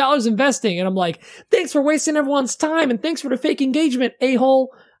 $10,000 investing," and I'm like, "Thanks for wasting everyone's time and thanks for the fake engagement,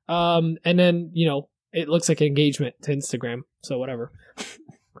 a-hole." And then it looks like engagement to Instagram. So whatever.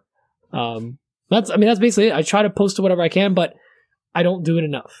 That's basically it. I try to post to whatever I can, but I don't do it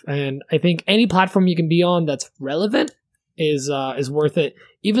enough. And I think any platform you can be on that's relevant is worth it.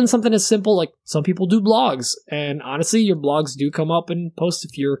 Even something as simple like some people do blogs, and honestly, your blogs do come up and post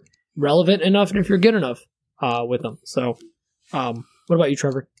if you're relevant enough and if you're good enough with them. So, what about you,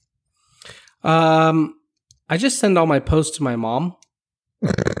 Trevor? I just send all my posts to my mom.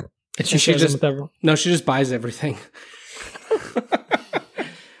 And she shares them with everyone. No, she just buys everything.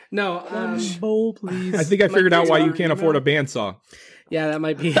 No, bowl, please. I think I figured out why you can't afford a bandsaw. Yeah, that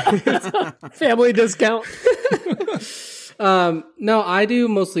might be family discount. No, I do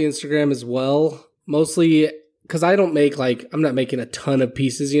mostly Instagram as well. Mostly because I don't make I'm not making a ton of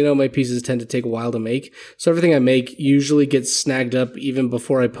pieces. My pieces tend to take a while to make. So everything I make usually gets snagged up even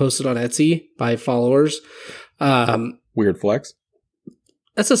before I post it on Etsy by followers. Weird flex.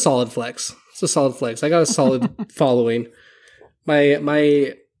 That's a solid flex. I got a solid following.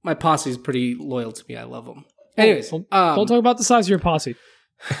 My posse is pretty loyal to me. I love them. Anyways, don't talk about the size of your posse.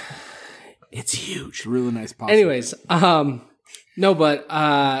 It's huge. Really nice posse. Anyways, no, but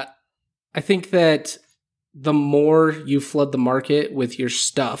I think that the more you flood the market with your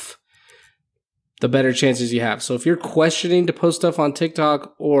stuff, the better chances you have. So if you're questioning to post stuff on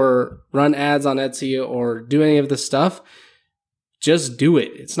TikTok or run ads on Etsy or do any of this stuff, just do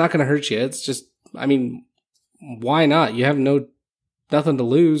it. It's not going to hurt you. It's just, why not? You have nothing to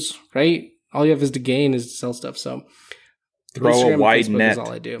lose, right? All you have is to gain is to sell stuff. So throw Instagram a wide and Facebook net. is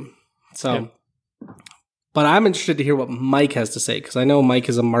all I do. So, but I'm interested to hear what Mike has to say because I know Mike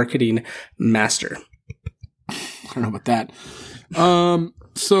is a marketing master. I don't know about that.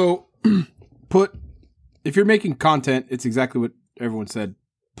 So if you're making content, it's exactly what everyone said.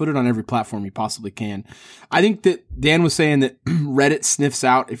 Put it on every platform you possibly can. I think that Dan was saying that Reddit sniffs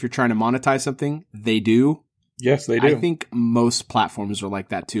out if you're trying to monetize something. They do. Yes, they do. I think most platforms are like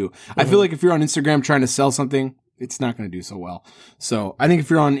that too. Mm-hmm. I feel like if you're on Instagram trying to sell something, it's not going to do so well. So I think if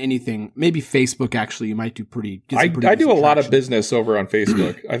you're on anything, maybe Facebook, actually, you might do pretty. I do a lot of business over on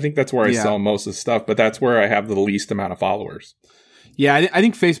Facebook. I think that's where I sell most of the stuff, but that's where I have the least amount of followers. Yeah, I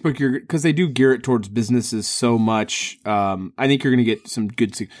think Facebook, because they do gear it towards businesses so much. I think you're going to get some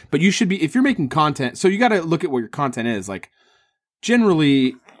good. But you should be, if you're making content, so you got to look at what your content is. Like,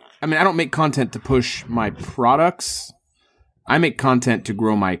 generally, I don't make content to push my products. I make content to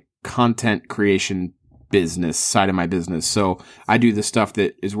grow my content creation business side of my business. So I do the stuff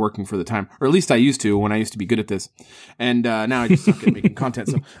that is working for the time, or at least I used to when I used to be good at this. And now I just suck at making content.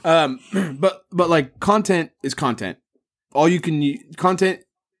 So, but like content is content. All you can content.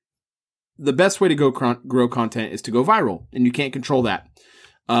 The best way to grow content is to go viral, and you can't control that.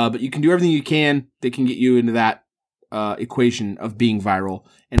 But you can do everything you can that can get you into that equation of being viral.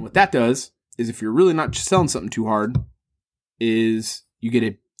 And what that does is, if you're really not selling something too hard, is you get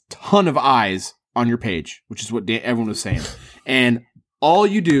a ton of eyes on your page, which is what everyone was saying. And all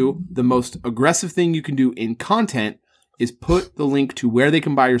you do, the most aggressive thing you can do in content is put the link to where they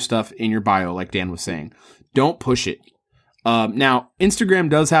can buy your stuff in your bio, like Dan was saying. Don't push it. Now, Instagram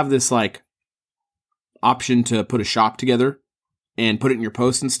does have this option to put a shop together and put it in your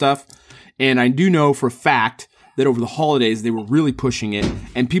posts and stuff. And I do know for a fact that over the holidays, they were really pushing it.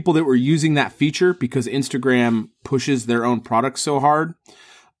 And people that were using that feature, because Instagram pushes their own products so hard,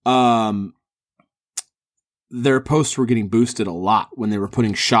 their posts were getting boosted a lot when they were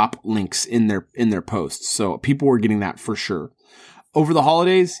putting shop links in their posts. So people were getting that for sure. Over the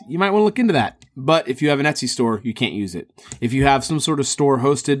holidays, you might want to look into that. But if you have an Etsy store, you can't use it. If you have some sort of store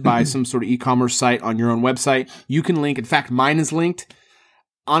hosted by some sort of e-commerce site on your own website, you can link. In fact, mine is linked.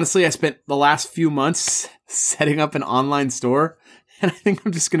 Honestly, I spent the last few months setting up an online store, and I think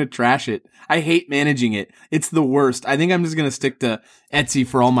I'm just going to trash it. I hate managing it. It's the worst. I think I'm just going to stick to Etsy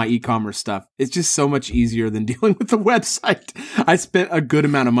for all my e-commerce stuff. It's just so much easier than dealing with the website. I spent a good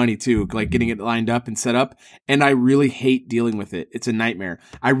amount of money too, getting it lined up and set up, and I really hate dealing with it. It's a nightmare.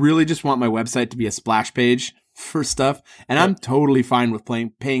 I really just want my website to be a splash page for stuff, and I'm totally fine with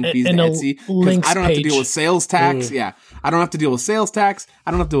paying fees to Etsy because I don't have to deal with sales tax. Yeah, I don't have to deal with sales tax.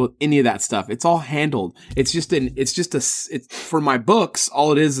 I don't have to deal with any of that stuff. It's all handled. It's for my books.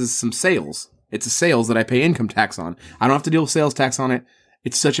 All it is some sales. It's a sales that I pay income tax on. I don't have to deal with sales tax on it.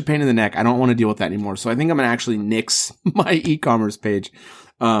 It's such a pain in the neck. I don't want to deal with that anymore. So I think I'm going to actually nix my e-commerce page.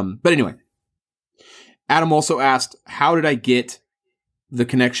 But anyway, Adam also asked, how did I get the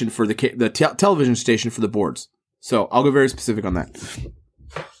connection for the television station for the boards? So I'll go very specific on that.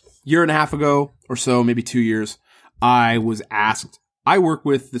 Year and a half ago or so, maybe 2 years, I was asked. I work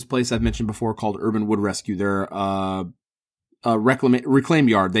with this place I've mentioned before called Urban Wood Rescue. They're reclaim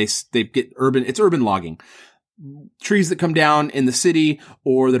yard. They get it's urban logging. Trees that come down in the city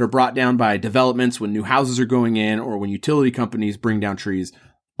or that are brought down by developments when new houses are going in or when utility companies bring down trees.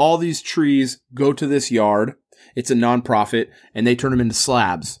 All these trees go to this yard. It's a nonprofit and they turn them into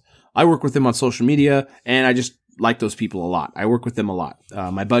slabs. I work with them on social media and I just like those people a lot. I work with them a lot.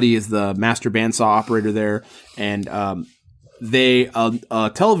 My buddy is the master bandsaw operator there and a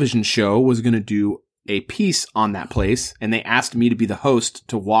television show was going to do a piece on that place and they asked me to be the host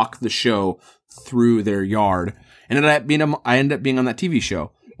to walk the show through their yard. And I ended up being on that TV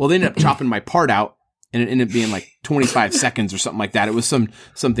show. Well, they ended up chopping my part out and it ended up being like 25 seconds or something like that. It was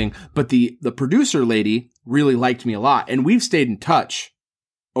something, but the producer lady really liked me a lot and we've stayed in touch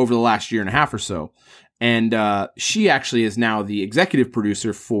over the last year and a half or so. And she actually is now the executive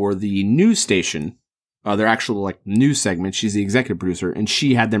producer for the news station, their actual like news segment. She's the executive producer and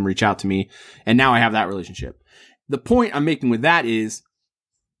she had them reach out to me. And now I have that relationship. The point I'm making with that is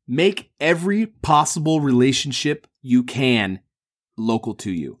make every possible relationship you can local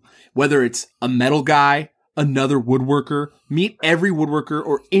to you. Whether it's a metal guy, another woodworker, meet every woodworker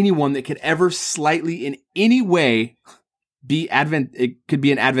or anyone that could ever slightly in any way it could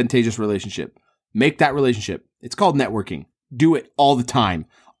be an advantageous relationship. Make that relationship. It's called networking. Do it all the time.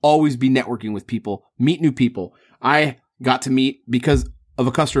 Always be networking with people. Meet new people. I got to meet because of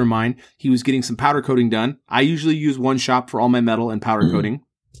a customer of mine. He was getting some powder coating done. I usually use one shop for all my metal and powder coating,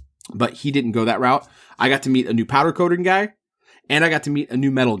 but he didn't go that route. I got to meet a new powder coating guy and I got to meet a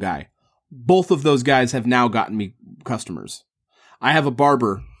new metal guy. Both of those guys have now gotten me customers. I have a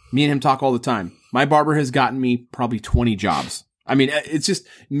barber. Me and him talk all the time. My barber has gotten me probably 20 jobs. I mean, it's just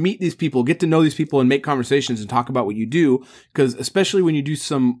meet these people, get to know these people and make conversations and talk about what you do. Because especially when you do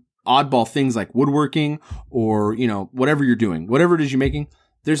some oddball things like woodworking or, whatever you're doing, whatever it is you're making,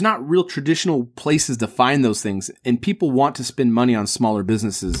 there's not real traditional places to find those things. And people want to spend money on smaller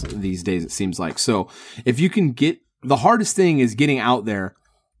businesses these days, it seems like. So if you can the hardest thing is getting out there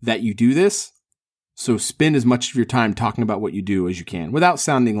that you do this. So spend as much of your time talking about what you do as you can without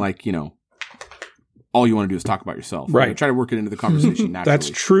sounding like, all you want to do is talk about yourself. Right. Try to work it into the conversation naturally. That's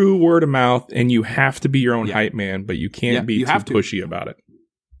true word of mouth, and you have to be your own hype man, but you can't be too pushy about it.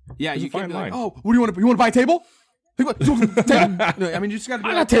 Yeah, you can't be like, oh, what do you want to buy a table? Table? I mean, you just got to do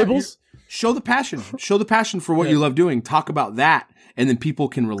I got tables. Show the passion. Show the passion for what you love doing. Talk about that, and then people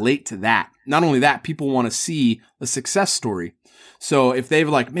can relate to that. Not only that, people want to see a success story. So if they've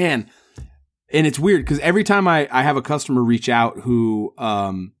like, man, and it's weird because every time I have a customer reach out who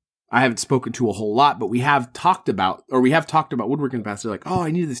I haven't spoken to a whole lot, but we have talked about woodworking in the past. They're like, oh,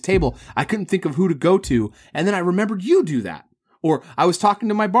 I needed this table. I couldn't think of who to go to. And then I remembered you do that. Or I was talking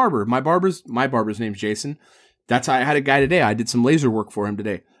to my barber. My barber's name's Jason. I had a guy today. I did some laser work for him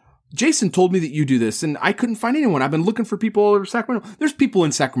today. Jason told me that you do this and I couldn't find anyone. I've been looking for people all over Sacramento. There's people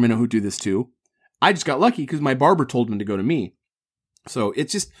in Sacramento who do this too. I just got lucky because my barber told him to go to me. So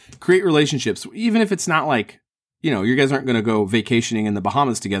it's just create relationships. Even if it's not like, you guys aren't going to go vacationing in the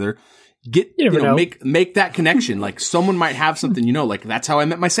Bahamas together. Make that connection. Like someone might have something, like that's how I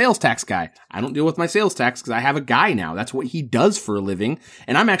met my sales tax guy. I don't deal with my sales tax because I have a guy now. That's what he does for a living.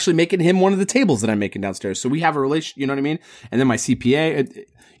 And I'm actually making him one of the tables that I'm making downstairs. So we have a relation, you know what I mean? And then my CPA,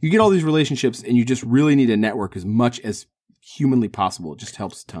 you get all these relationships and you just really need to network as much as humanly possible. It just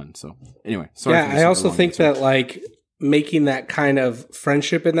helps a ton. So anyway, sorry. Yeah, I also think that like making that kind of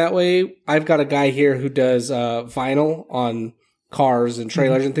friendship in that way. I've got a guy here who does vinyl on cars and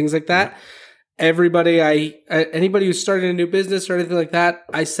trailers and things like that. Everybody, anybody who's starting a new business or anything like that,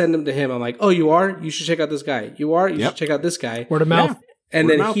 I send them to him. I'm like, oh, you are? You should check out this guy. You are? You should check out this guy. Word of mouth. And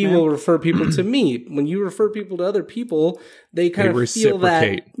then he will refer people to me. When you refer people to other people, they kind of feel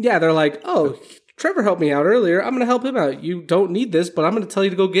that. Yeah, they're like, oh, Trevor helped me out earlier. I'm going to help him out. You don't need this, but I'm going to tell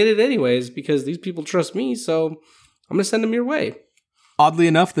you to go get it anyways because these people trust me. So I'm going to send them your way. Oddly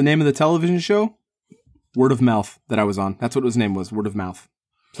enough, the name of the television show, Word of Mouth, that I was on. That's what his name was, Word of Mouth.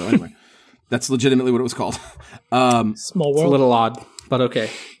 So anyway, that's legitimately what it was called. Small world. It's a little odd, but okay.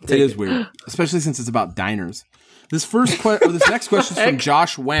 It is weird, especially since it's about diners. This next question is from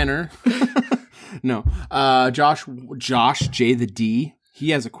Josh Wanner. No, Josh J the D.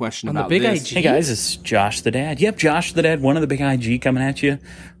 He has a question about the big this. IG. Hey guys, it's Josh the Dad. Yep, Josh the Dad, one of the big IG coming at you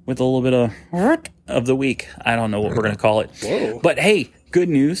with a little bit of the week. I don't know what we're going to call it. Whoa. But hey, good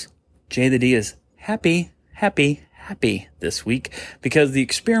news. J the D is happy this week because the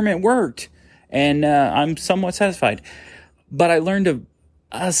experiment worked and I'm somewhat satisfied. But I learned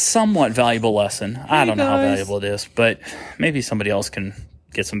a somewhat valuable lesson. I don't know how valuable it is, but maybe somebody else can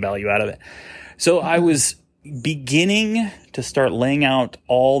get some value out of it. So I was beginning to start laying out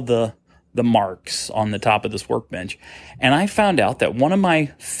all the the marks on the top of this workbench. And I found out that one of my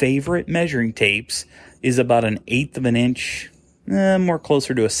favorite measuring tapes is about 1/8 of an inch, more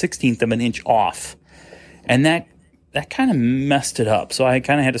closer to 1/16 of an inch off. And that kind of messed it up. So I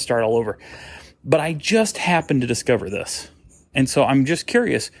kind of had to start all over. But I just happened to discover this. And so I'm just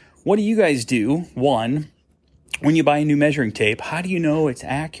curious, what do you guys do? One, when you buy a new measuring tape, how do you know it's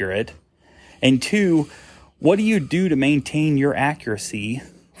accurate? And two, what do you do to maintain your accuracy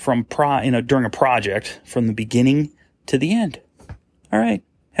from during a project from the beginning to the end? All right.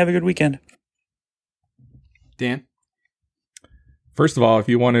 Have a good weekend. Dan? First of all, if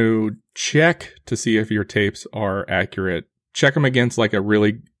you want to check to see if your tapes are accurate, check them against like a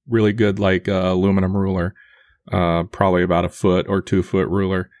really, really good like aluminum ruler, probably about 1 foot or 2 foot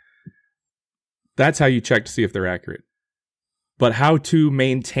ruler. That's how you check to see if they're accurate. But how to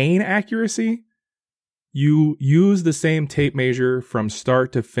maintain accuracy? You use the same tape measure from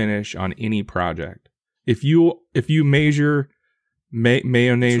start to finish on any project. If you measure That's really good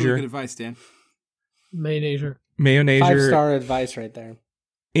mayonnaise, advice, Dan. Mayonnaise. 5-star advice right there.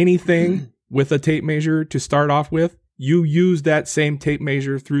 anything with a tape measure to start off with, you use that same tape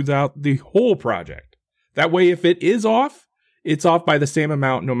measure throughout the whole project. That way, if it is off, it's off by the same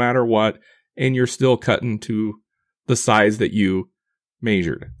amount no matter what, and you're still cutting to the size that you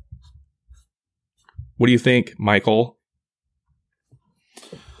measured. What do you think, Michael?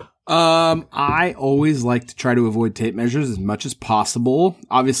 I always like to try to avoid tape measures as much as possible.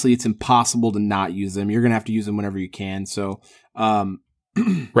 Obviously, it's impossible to not use them. You're going to have to use them whenever you can. So,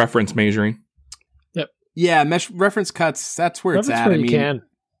 Reference measuring. yeah, reference cuts, that's where it's at. Where you can.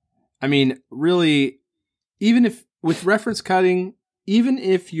 I mean, really, even if with reference cutting, even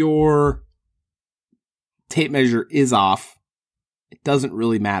if your tape measure is off, it doesn't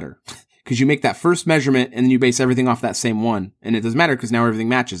really matter. Because you make that first measurement and then you base everything off that same one. And it doesn't matter because now everything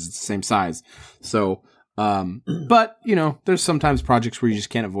matches. It's the same size. So, but, you know, there's sometimes projects where you just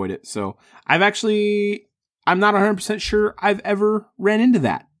can't avoid it. So I'm not 100% sure I've ever ran into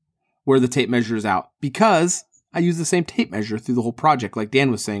that where the tape measure is out because I use the same tape measure through the whole project. Like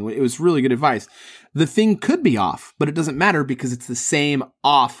Dan was saying, it was really good advice. The thing could be off, but it doesn't matter because it's the same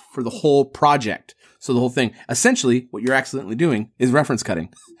off for the whole project. So the whole thing, essentially, what you're accidentally doing is reference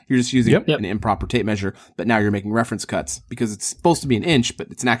cutting. You're just using an improper tape measure, but now you're making reference cuts because it's supposed to be an inch, but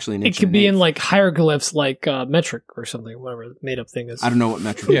it's actually an inch. It could be in like hieroglyphs, like metric or something, whatever the made up thing is. I don't know what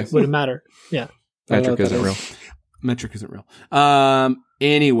metric is. Wouldn't matter. Yeah. Metric isn't real. Metric isn't real.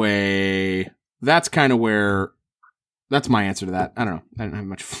 Anyway, that's kind of where, that's my answer to that. I don't know. I don't have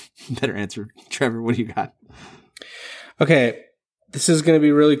much better answer. Trevor, what do you got? Okay. This is going to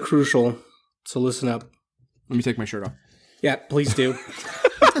be really crucial. So listen up. Let me take my shirt off. Yeah, please do.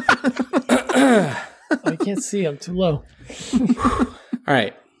 I can't see. I'm too low. All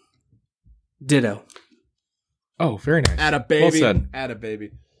right. Ditto. Oh, very nice. Atta baby. Well said. Atta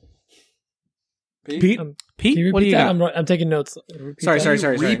baby. Pete? Can Pete, you what do repeat you that? got? I'm taking notes. Repeat Sorry.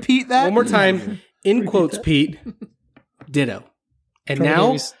 that. Repeat that? One more time. In quotes, Pete. Ditto. And Trevor now,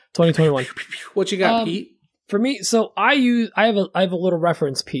 Davies, 2021. what you got, Pete? For me, so I have a little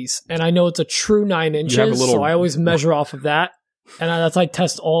reference piece, and I know it's a true 9 inches, so I always measure off of that, and that's how I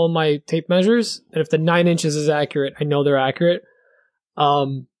test all my tape measures. And if the 9 inches is accurate, I know they're accurate.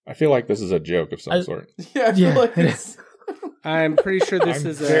 I feel like this is a joke of some sort. Yeah, I feel like this. I'm pretty sure this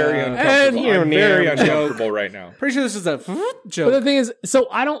is very a uncomfortable. I'm very uncomfortable right now. Pretty sure this is a joke. But the thing is, so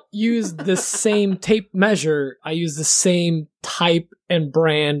I don't use the same tape measure. I use the same type and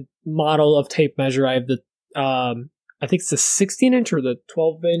brand model of tape measure. I have the I think it's the 16 inch or the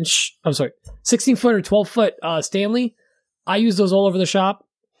 12 inch. I'm sorry, 16 foot or 12 foot Stanley. I use those all over the shop.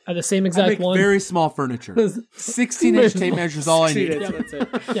 I have the same I exact make one. very small furniture. 16-inch tape measure is all I need. That's it.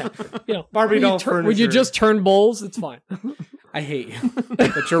 Yeah, you know, Barbie doll furniture. when you just turn bowls, it's fine. I hate you,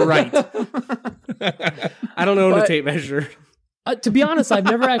 but you're right. I don't own a tape measure. To be honest, I've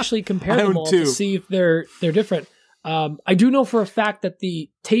never actually compared I them own all two. to see if they're different. I do know for a fact that the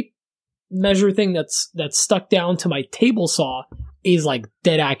tape measure thing that's stuck down to my table saw is like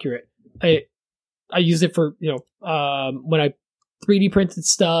dead accurate. I use it for when I 3D printed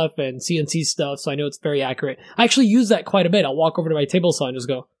stuff and CNC stuff, so I know it's very accurate. I actually use that quite a bit. I'll walk over to my table saw and just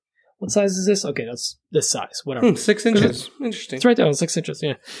go, "What size is this? Okay, that's this size. Whatever." 6 inches. Interesting. It's right there on 6 inches.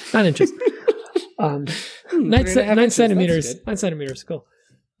 Yeah, 9 inches. 9 centimeters. 9 centimeters. Cool.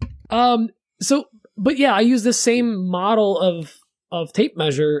 So, but yeah, I use the same model of tape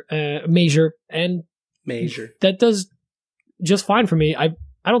measure, and that does just fine for me. I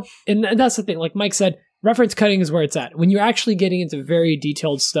don't, and that's the thing. Like Mike said, reference cutting is where it's at. When you're actually getting into very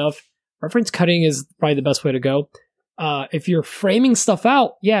detailed stuff, reference cutting is probably the best way to go. If you're framing stuff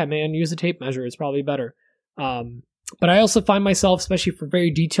out, yeah, man, use a tape measure. It's probably better. But I also find myself, especially for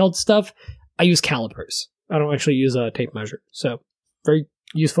very detailed stuff, I use calipers. I don't actually use a tape measure. So very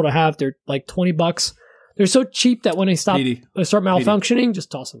useful to have. They're like $20. They're so cheap that when they start malfunctioning,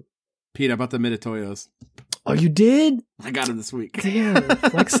 just toss them. Pete, I bought the Mitutoyos. Oh, you did? I got them this week. Damn,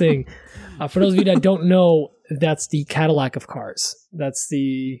 flexing. For those of you that don't know, that's the Cadillac of cars. That's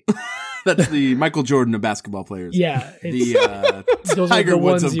the Michael Jordan of basketball players. Yeah. The Tiger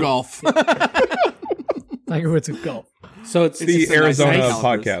Woods of golf. Tiger Woods of golf. So it's the Arizona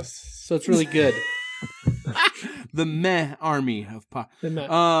podcast. So it's really good. The meh army of the meh.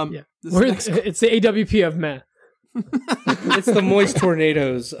 Yeah. It's the AWP of meh. It's the moist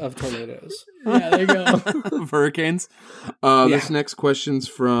tornadoes of tornadoes. Yeah, there you go. Of hurricanes. This next question's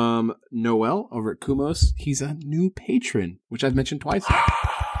from Noel over at Kumos. He's a new patron, which I've mentioned twice.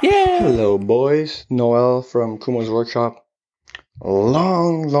 Yeah. Hello, boys. Noel from Kumos Workshop. A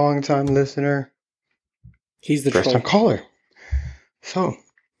long time listener. He's the first time caller. So,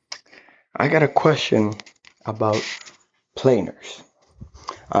 I got a question about planers.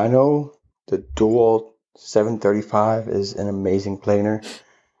 I know the dual 735 is an amazing planer.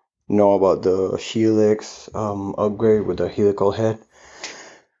 Know about the Helix upgrade with the helical head.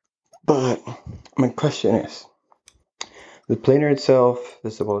 But my question is, the planer itself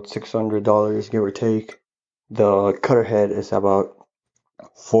is about $600, give or take. The cutter head is about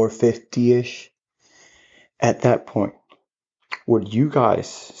 $450-ish. At that point, would you guys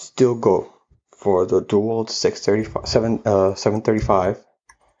still go for the dual 735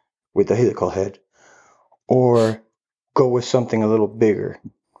 with the helical head, or go with something a little bigger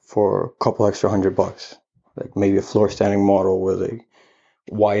for a couple extra $100, like maybe a floor standing model with a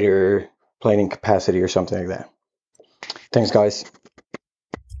wider planing capacity or something like that? Thanks, guys.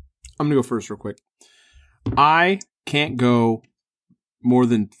 I'm gonna go first real quick. I can't go more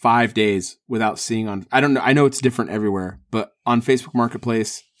than 5 days without seeing on, I don't know, I know it's different everywhere, but on Facebook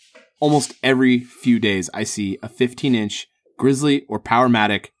Marketplace, almost every few days I see a 15-inch Grizzly or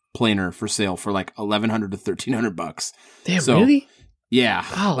Powermatic planer for sale for like $1,100 to $1,300. Damn, really? Yeah.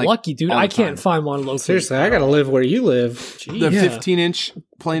 Wow, like, lucky dude. I can't find one local. Seriously, I gotta live where you live. Jeez. The 15-inch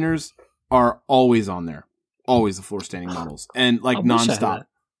planers are always on there. Always the floor standing models. And like nonstop.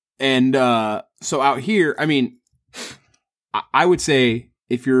 And so out here, I mean, I would say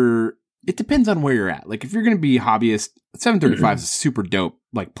it depends on where you're at. Like if you're going to be a hobbyist, 735 is a super dope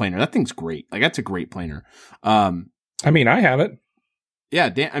like planer. That thing's great. Like that's a great planer. I mean, I have it. Yeah,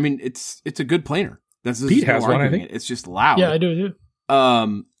 I mean, it's a good planer. Pete has one, I think. It's just loud. Yeah, I do.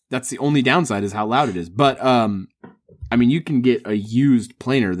 That's the only downside is how loud it is. But I mean, you can get a used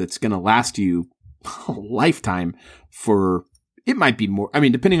planer that's going to last you a lifetime for, it might be more, I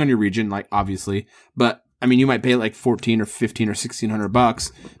mean, depending on your region, like obviously, but I mean, you might pay like $1,400 or $1,500 or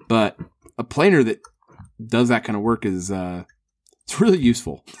 $1,600, but a planer that does that kind of work is, it's really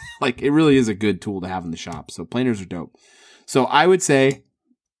useful. Like it really is a good tool to have in the shop. So planers are dope. So I would say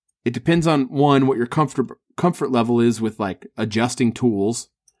it depends on what your comfort level is with like adjusting tools.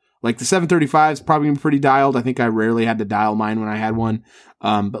 Like the 735 is probably pretty dialed. I think I rarely had to dial mine when I had one.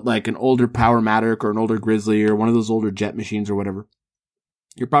 But like an older Powermatic or an older Grizzly or one of those older jet machines or whatever,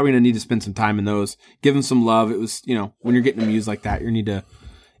 you're probably going to need to spend some time in those. Give them some love. It was, when you're getting them used like that,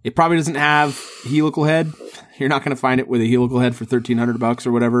 it probably doesn't have helical head. You're not going to find it with a helical head for $1,300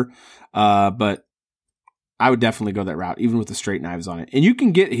 or whatever. But I would definitely go that route, even with the straight knives on it. And you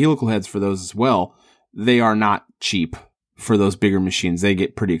can get helical heads for those as well. They are not cheap for those bigger machines. They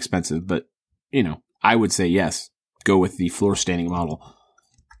get pretty expensive, but I would say yes, go with the floor standing model.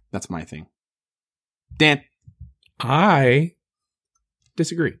 That's my thing. Dan? I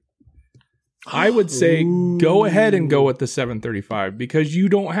disagree. I would say go ahead and go with the 735 because you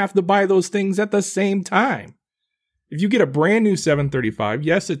don't have to buy those things at the same time. If you get a brand new 735,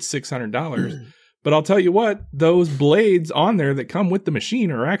 yes, it's $600, but I'll tell you what, those blades on there that come with the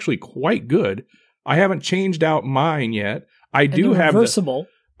machine are actually quite good. I haven't changed out mine yet. I do have reversible.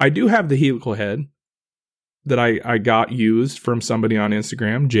 I do have the helical head that I got used from somebody on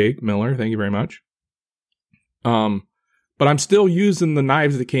Instagram, Jake Miller. Thank you very much. But I'm still using the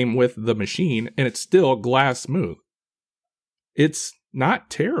knives that came with the machine, and it's still glass smooth. It's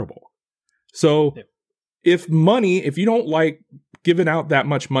not terrible. So if you don't like giving out that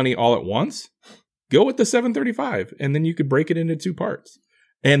much money all at once, go with the 735, and then you could break it into two parts.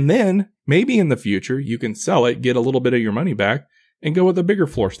 And then maybe in the future, you can sell it, get a little bit of your money back, and go with a bigger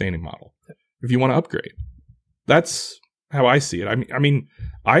floor standing model if you want to upgrade. That's how I see it. I mean,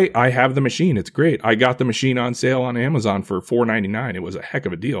 I have the machine. It's great. I got the machine on sale on Amazon for $4.99. It was a heck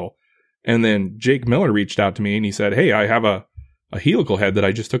of a deal. And then Jake Miller reached out to me and he said, "Hey, I have a helical head that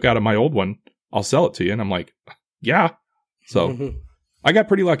I just took out of my old one. I'll sell it to you." And I'm like, "Yeah." So I got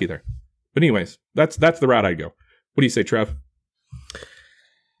pretty lucky there. But anyways, that's the route I'd go. What do you say, Trev?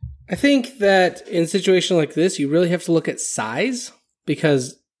 I think that in a situation like this, you really have to look at size,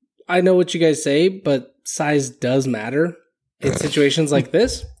 because I know what you guys say, but size does matter in situations like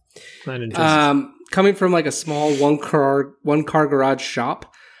this. Coming from like a small one car garage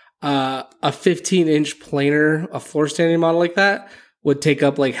shop, a 15-inch planer, a floor standing model like that would take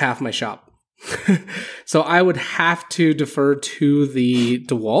up like half my shop. So I would have to defer to the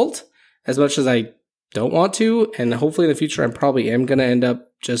DeWalt as much as I don't want to. And hopefully in the future, I probably am going to end up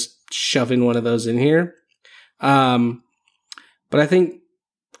just shoving one of those in here. But I think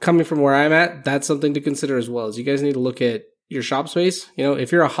coming from where I'm at, that's something to consider as well. Is you guys need to look at your shop space. You know,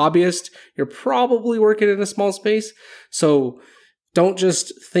 if you're a hobbyist, you're probably working in a small space. So don't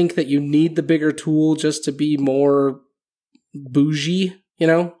just think that you need the bigger tool just to be more bougie. You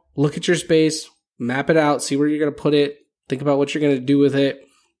know, look at your space, map it out, see where you're going to put it, think about what you're going to do with it.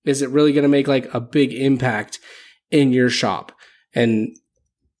 Is it really going to make like a big impact in your shop? And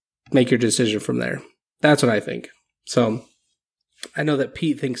make your decision from there. That's what I think. So I know that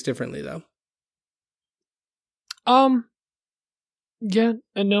Pete thinks differently though. Yeah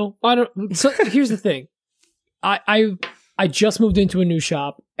and no. I don't. So here's the thing. I just moved into a new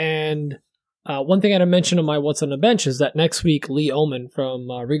shop, and one thing I mentioned on my What's on the Bench is that next week Lee Oman from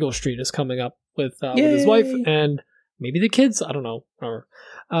Regal Street is coming up with his wife and maybe the kids. I don't know.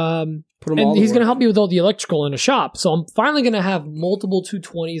 And he's going to help me with all the electrical in the shop. So I'm finally going to have multiple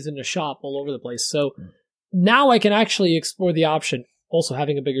 220s in the shop all over the place. So now I can actually explore the option, also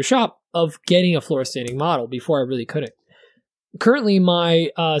having a bigger shop, of getting a floor standing model. Before I really couldn't. Currently, my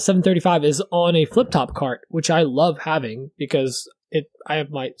 735 is on a flip top cart, which I love having because I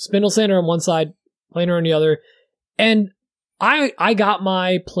have my spindle sander on one side, planer on the other, and I got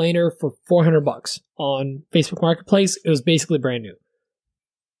my planer for $400 on Facebook Marketplace. It was basically brand new.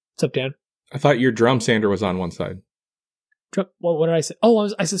 What's up, Dan? I thought your drum sander was on one side. What did I say? Oh,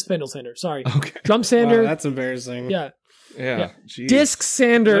 I said spindle sander. Sorry. Okay. Drum sander. Wow, that's embarrassing. Yeah. Jeez. Disc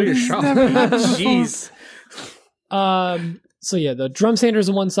sander. Jeez. So yeah, the drum sander's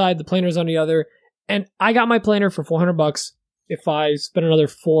on one side, the planer's on the other, and I got my planer for $400. If I spend another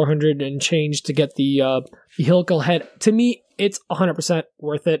 $400 and change to get the helical head, to me, it's 100%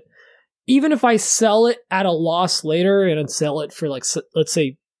 worth it. Even if I sell it at a loss later and sell it for like, let's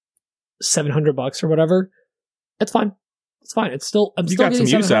say $700 or whatever, it's fine. It's fine. It's still, I'm still getting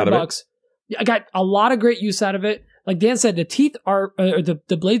 $700. Yeah, I got a lot of great use out of it. Like Dan said, the teeth are,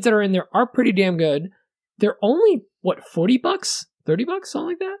 the blades that are in there are pretty damn good. They're only, what, $40? $30? Something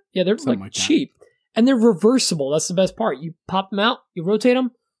like that? Yeah, they're like cheap. And they're reversible. That's the best part. You pop them out, you rotate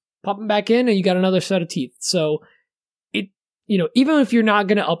them, pop them back in, and you got another set of teeth. So even if you're not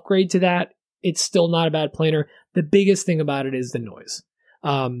going to upgrade to that, it's still not a bad planer. The biggest thing about it is the noise.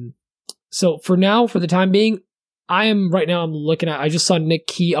 So for now, for the time being, I'm looking at, I just saw Nick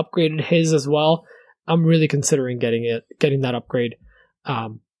Key upgraded his as well. I'm really considering getting that upgrade.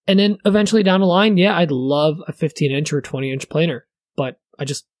 And then eventually down the line, yeah, I'd love a 15-inch or 20-inch planer. But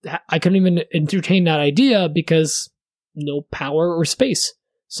I couldn't even entertain that idea because no power or space.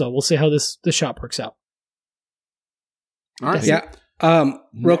 So we'll see how this shop works out. All right. Yeah.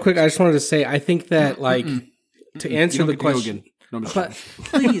 Real quick, I just wanted to say, I think that to answer the question. But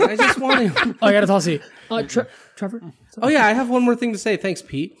please, I just want to. I got to toss you. Trevor? Oh yeah, I have one more thing to say. Thanks,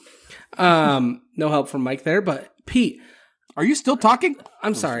 Pete. No help from Mike there, but Pete. Are you still talking?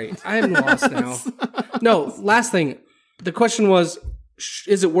 I'm sorry. I am lost now. No, last thing. The question was,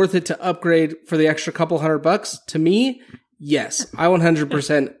 is it worth it to upgrade for the extra couple $100? To me, yes. I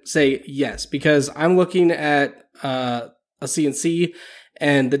 100% say yes, because I'm looking at a CNC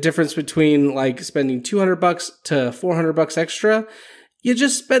and the difference between like spending $200 to $400 extra. You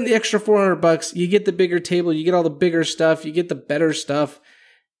just spend the extra $400. You get the bigger table. You get all the bigger stuff. You get the better stuff.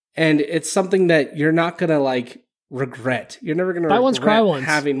 And it's something that you're not going to like regret. You're never going to regret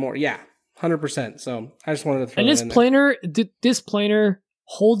having more. Yeah. 100%. So I just wanted to throw that in there. This planer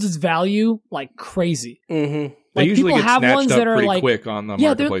holds its value like crazy. Mm-hmm. They usually get snatched up pretty quick on the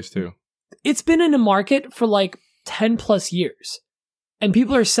marketplace too. It's been in the market for like 10 plus years. And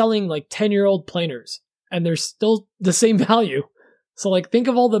people are selling like 10-year-old planers. And they're still the same value. So like think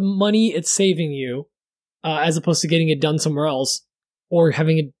of all the money it's saving you as opposed to getting it done somewhere else. Or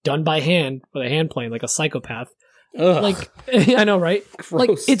having it done by hand with a hand plane like a psychopath. Ugh. Like, I know, right? Gross. Like,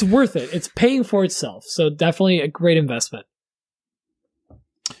 it's worth it. It's paying for itself. So definitely a great investment.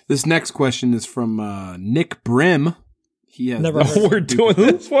 This next question is from Nick Brim. He has we're doing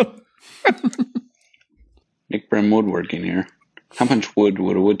this one. Nick Brim Woodworking here. How much wood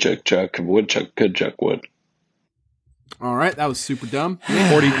would a woodchuck chuck if a woodchuck could chuck wood? All right, that was super dumb.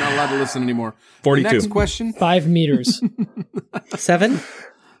 40. You're not allowed to listen anymore. 42. The next question. 5 meters. 7?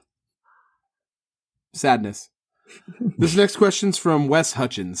 Sadness. This next question's from Wes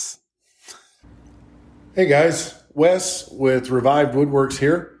Hutchins. Hey guys, Wes with Revived Woodworks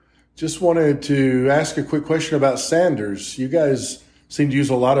here. Just wanted to ask a quick question about sanders. You guys seem to use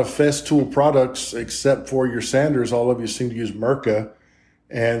a lot of Festool products, except for your sanders. All of you seem to use Mirka.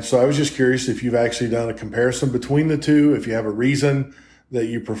 And so I was just curious if you've actually done a comparison between the two, if you have a reason that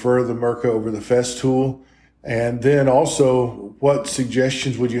you prefer the Mirka over the Festool. And then also, what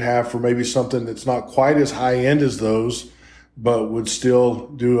suggestions would you have for maybe something that's not quite as high end as those, but would still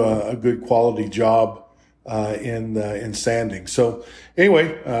do a good quality job in sanding? So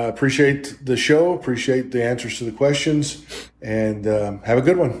anyway, appreciate the show, appreciate the answers to the questions, and have a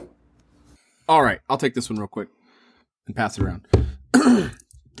good one. All right, I'll take this one real quick and pass it around.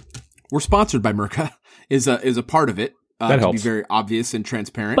 We're sponsored by Mirka, is a part of it. That helps. To be very obvious and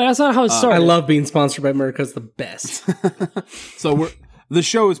transparent. But that's not how it started. I love being sponsored by Mirka. It's the best. So the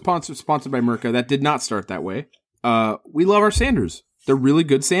show is sponsored by Mirka. That did not start that way. We love our sanders. They're really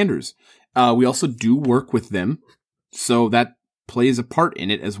good sanders. We also do work with them, so that plays a part in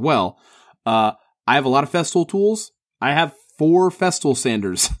it as well. I have a lot of Festool tools. I have 4 Festool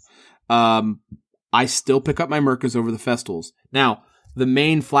sanders. I still pick up my Mirkas over the Festools. Now, the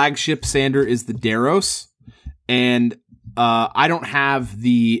main flagship sander is the Daros, and I don't have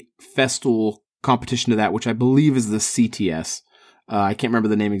the Festool competition to that, which I believe is the CTS. I can't remember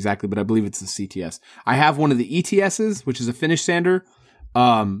the name exactly, but I believe it's the CTS. I have one of the ETSs, which is a finish sander.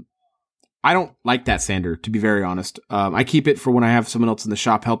 I don't like that sander, to be very honest. I keep it for when I have someone else in the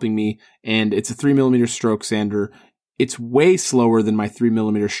shop helping me, and it's a 3mm stroke sander. It's way slower than my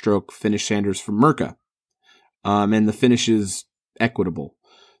 3mm stroke finish sanders from Mirka. And the finish is equitable.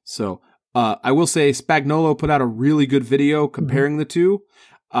 So, I will say Spagnolo put out a really good video comparing the two.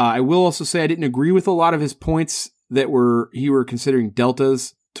 I will also say I didn't agree with a lot of his points that he were considering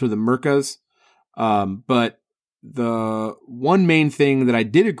deltas to the Mirkas. But the one main thing that I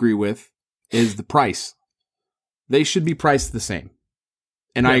did agree with is the price. They should be priced the same.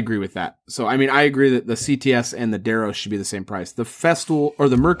 And I agree with that. So, I mean, I agree that the CTS and the Daros should be the same price. The Festool or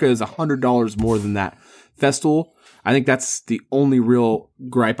the Mirka is $100 more than that Festool. I think that's the only real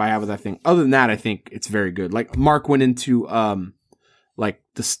gripe I have with that thing. Other than that, I think it's very good. Like Mark went into, like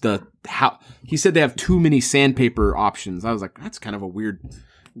how he said they have too many sandpaper options. I was like, that's kind of a weird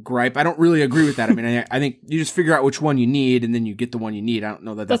gripe. I don't really agree with that. I mean, I think you just figure out which one you need and then you get the one you need. I don't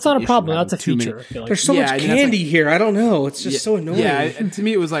know that's not an a problem. issue, That's a feature. I feel like. There's so much candy here. I don't know. It's just so annoying. Yeah, and to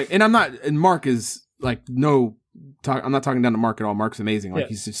me it was like, and Mark is like I'm not talking down to Mark at all. Mark's amazing. Like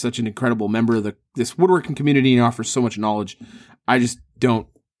he's just such an incredible member of this woodworking community and offers so much knowledge. I just don't.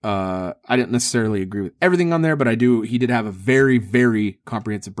 I didn't necessarily agree with everything on there, but he did have a very, very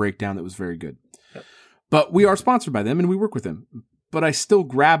comprehensive breakdown that was very good. Yep. But we are sponsored by them and we work with them. But I still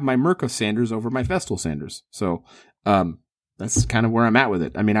grab my Mirka sanders over my Festool sanders. So that's kind of where I'm at with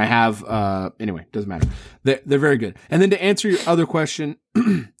it. I mean, I have anyway, doesn't matter. They're very good. And then to answer your other question,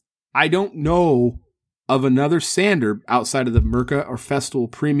 I don't know of another sander outside of the Mirka or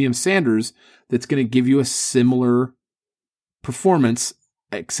Festool premium sanders that's going to give you a similar performance,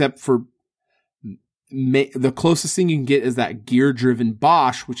 except for the closest thing you can get is that gear-driven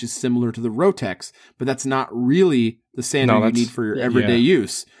Bosch, which is similar to the Rotex, but that's not really the sander you need for your everyday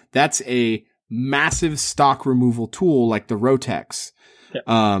use. That's a massive stock removal tool like the Rotex. Yeah.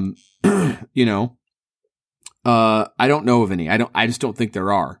 I don't know of any. I just don't think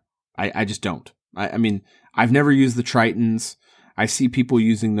there are. I just don't. I mean, I've never used the Tritons. I see people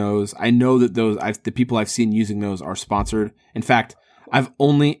using those. I know that the people I've seen using those are sponsored. In fact, I've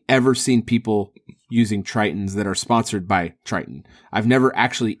only ever seen people using Tritons that are sponsored by Triton. I've never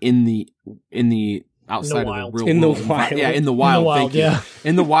actually in the outside of the real in world. The wild. Yeah, in the wild. Thank you. Yeah.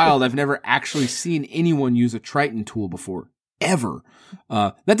 In the wild, I've never actually seen anyone use a Triton tool before, ever.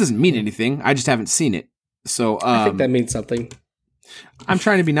 That doesn't mean anything. I just haven't seen it. So I think that means something. I'm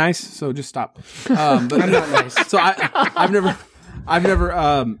trying to be nice, so just stop. But I'm not nice. So I've never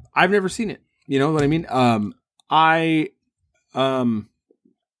seen it. You know what I mean?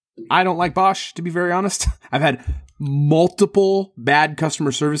 I don't like Bosch, to be very honest. I've had multiple bad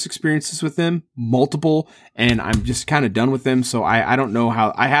customer service experiences with them, and I'm just kind of done with them. So I don't know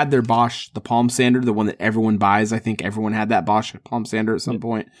how. I had their Bosch, the palm sander, the one that everyone buys. I think everyone had that Bosch palm sander at some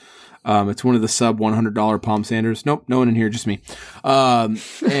point. It's one of the sub $100 palm sanders. Nope, no one in here, just me. And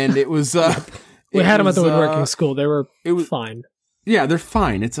it was. We had them at the woodworking school. It was fine. Yeah, they're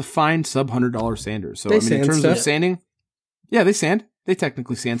fine. It's a fine sub $100 sander. So They I mean, in sand terms stuff. of sanding, yeah, they sand. They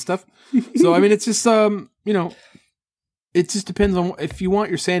technically sand stuff. So I mean, it's just it just depends on if you want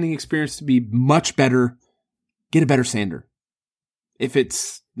your sanding experience to be much better, get a better sander. If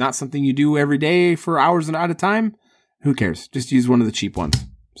it's not something you do every day for hours and at a time, who cares? Just use one of the cheap ones.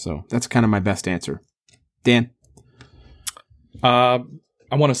 So that's kind of my best answer. Dan? I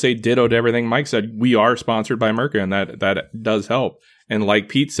want to say ditto to everything Mike said. We are sponsored by Mirka, and that does help. And like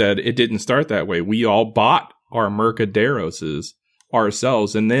Pete said, it didn't start that way. We all bought our Mirka Deroses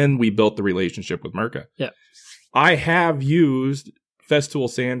ourselves, and then we built the relationship with Mirka. Yeah. I have used Festool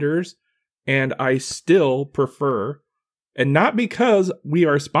sanders, and I still prefer, and not because we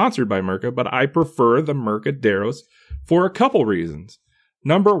are sponsored by Mirka, but I prefer the Mirka Deros for a couple reasons.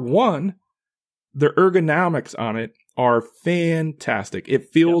 Number one, the ergonomics on it are fantastic.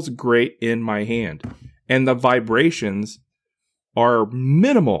 It feels great in my hand, and the vibrations are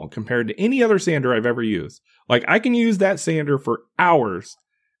minimal compared to any other sander I've ever used. Like, I can use that sander for hours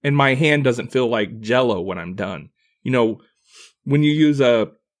and my hand doesn't feel like jello when I'm done. You know, when you use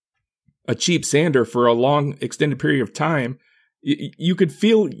a cheap sander for a long extended period of time, you could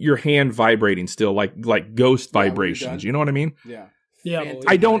feel your hand vibrating still, like ghost vibrations. You know what I mean? Yeah. Yeah.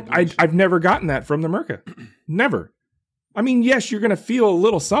 I've never gotten that from the Mirka. Never. I mean, yes, you're going to feel a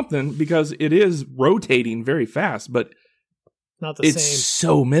little something because it is rotating very fast, but Not the it's same.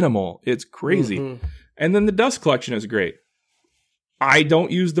 so minimal. It's crazy. Mm-hmm. And then the dust collection is great. I don't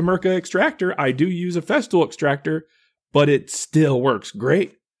use the Mirka extractor. I do use a Festool extractor, but it still works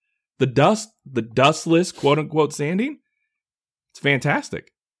great. The dustless quote unquote sanding, it's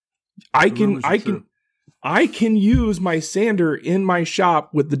fantastic. I can use my sander in my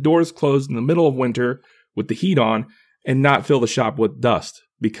shop with the doors closed in the middle of winter with the heat on and not fill the shop with dust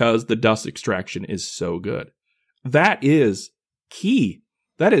because the dust extraction is so good. That is key.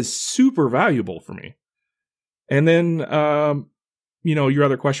 That is super valuable for me. And then, your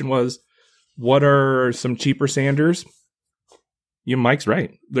other question was, what are some cheaper sanders? Mike's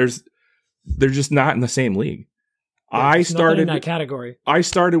right. They're just not in the same league. I started in that category. I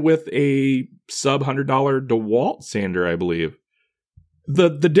started with a sub $100 DeWalt sander, I believe. The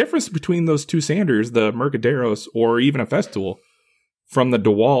difference between those two sanders, the Mercaderos or even a Festool, from the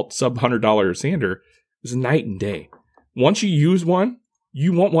DeWalt sub $100 sander, is night and day. Once you use one,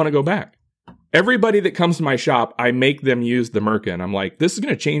 you won't want to go back. Everybody that comes to my shop, I make them use the Mirka, and I'm like, this is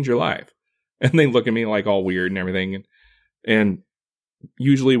going to change your life. And they look at me like all weird and everything. And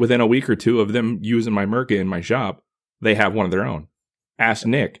usually within a week or two of them using my Mirka in my shop, they have one of their own. Ask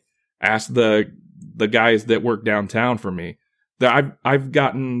Nick. Ask the guys that work downtown for me. I've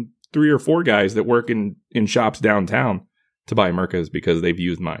gotten 3 or 4 guys that work in shops downtown to buy Mirkas because they've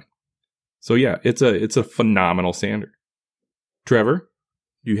used mine. So yeah, it's a phenomenal sander. Trevor,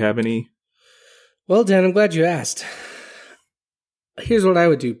 do you have any? Well, Dan, I'm glad you asked. Here's what I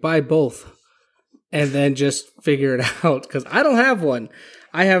would do. Buy both. And then just figure it out. Because I don't have one.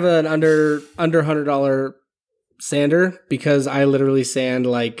 I have an under $100 sander because I literally sand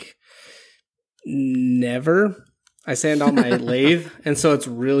like never. I sand on my lathe. And so it's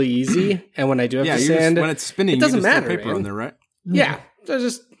really easy. And when I do have to sand, when it's spinning, it doesn't you just matter. throw paper Man. on there, right? Yeah. So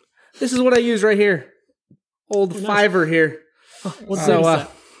this is what I use right here. Old Fiverr here. So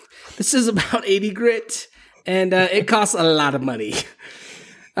this is about 80 grit, and it costs a lot of money.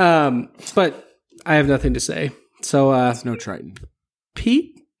 But I have nothing to say. So It's no Triton.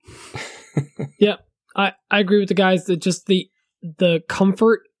 Pete? Yeah, I agree with the guys that just the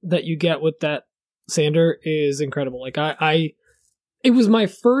comfort that you get with that sander is incredible. Like it was my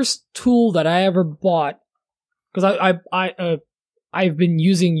first tool that I ever bought because I've been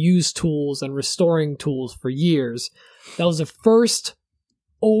using used tools and restoring tools for years. That was the first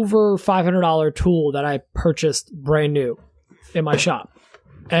over $500 tool that I purchased brand new in my shop.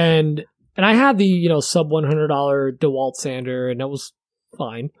 And I had the, sub $100 DeWalt sander, and that was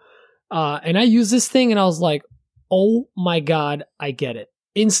fine. And I used this thing and I was like, oh my God, I get it.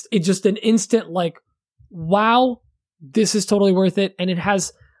 It's just an instant like, wow, this is totally worth it. And it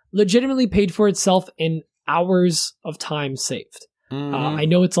has legitimately paid for itself in hours of time saved. Mm-hmm. I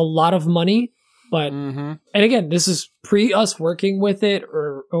know it's a lot of money, but, and again, this is pre us working with it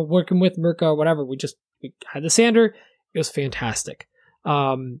or working with Mirka or whatever. We had the sander. It was fantastic.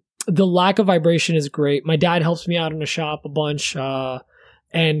 The lack of vibration is great. My dad helps me out in the shop a bunch,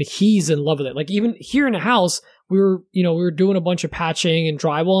 and he's in love with it. Like even here in the house, we were doing a bunch of patching and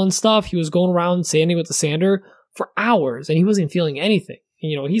drywall and stuff. He was going around sanding with the sander for hours, and he wasn't feeling anything.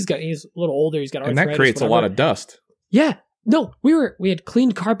 He's a little older. He's got and that creates a lot of dust. Yeah. No, we had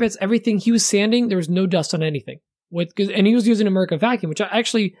cleaned carpets, everything. He was sanding. There was no dust on anything. and he was using a Merca vacuum, which I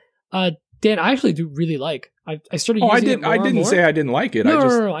actually, Dan, I actually do really like. I started using it more I didn't more. say I didn't like it.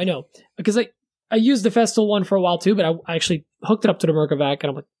 No, I know. Because I used the Festool one for a while too, but I actually hooked it up to the Merca vac, and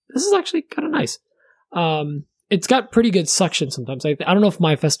I'm like, this is actually kind of nice. It's got pretty good suction sometimes. I don't know if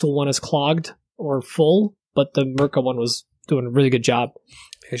my Festool one is clogged or full, but the Merca one was doing a really good job.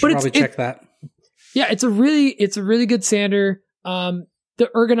 I should probably check that. Yeah, it's a really good sander. The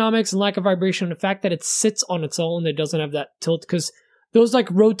ergonomics and lack of vibration, the fact that it sits on its own, it doesn't have that tilt, because those like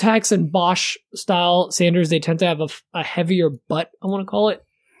Rotex and Bosch style sanders, they tend to have a heavier butt, I want to call it.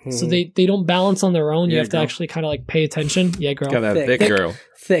 So they don't balance on their own. You have to actually kind of like pay attention. Yeah, girl. Got that thick girl.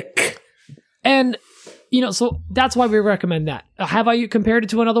 Thick. And, so that's why we recommend that. Have I compared it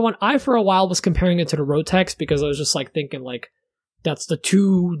to another one? I, for a while, was comparing it to the Rotex because I was just like thinking like, that's the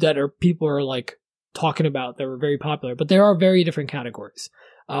two that people are like talking about that were very popular, but there are very different categories.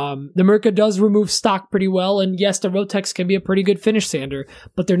 The Merca does remove stock pretty well, and yes, the Rotex can be a pretty good finish sander,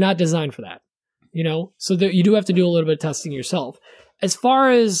 but they're not designed for that, so you do have to do a little bit of testing yourself. As far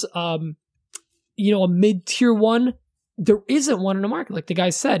as, a mid-tier one, there isn't one in the market. Like the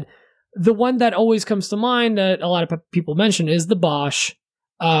guy said, the one that always comes to mind that a lot of people mention is the Bosch,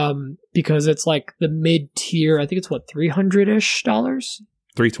 because it's like the mid-tier. I think it's what, $300-ish?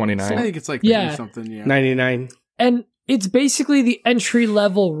 $329. I think it's like something. Yeah, 99. And it's basically the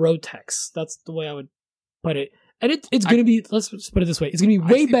entry-level Rotex. That's the way I would put it. And it's going to be, let's just put it this way, it's going to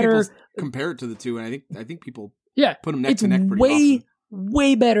be way better. Compare it to the two, and I think people put them neck it's to neck pretty often.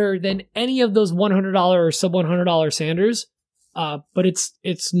 Way better than any of those $100 or sub $100 sanders. But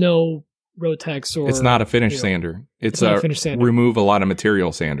it's no Rotex or... It's not a finish sander. It's a finish sander. Remove a lot of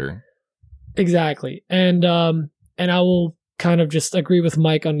material sander. Exactly. And I will kind of just agree with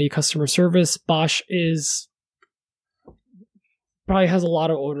Mike on the customer service. Bosch probably has a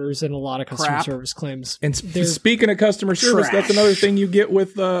lot of orders and a lot of customer service claims. And speaking of customer service, that's another thing you get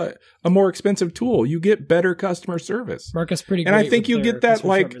with a more expensive tool. You get better customer service. Marcus pretty great. And I think you get that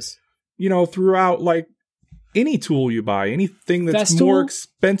service. Throughout like any tool you buy, anything that's more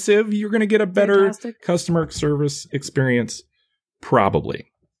expensive, you're going to get a better customer service experience. Probably.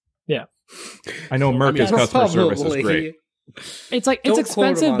 Yeah. I know Merca's customer service is great. It's like, it's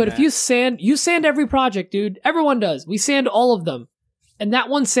expensive, but if you sand every project, dude. Everyone does. We sand all of them. And that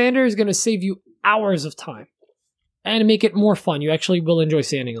one sander is going to save you hours of time and make it more fun. You actually will enjoy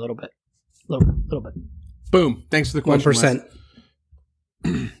sanding a little bit. Little bit. Boom. Thanks for the question.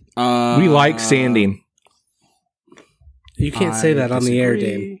 1%. We like sanding. You can't say that on the air,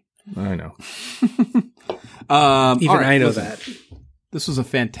 Dave. I know. I know that. This was a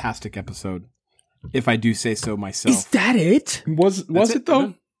fantastic episode, if I do say so myself. Is that it? Was it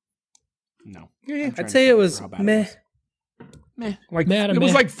though? No. Yeah, I'd say it was meh. Like it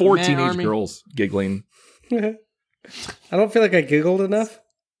was like four teenage girls giggling. I don't feel like I giggled enough.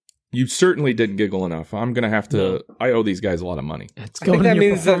 You certainly didn't giggle enough. I'm gonna have to. No. I owe these guys a lot of money. I think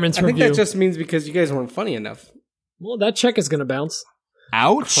that just means because you guys weren't funny enough. Well, that check is gonna bounce.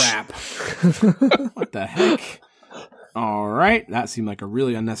 Ouch! Crap! What the heck? All right, that seemed like a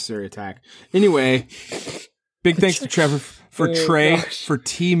really unnecessary attack. Anyway, big thanks to Trevor for for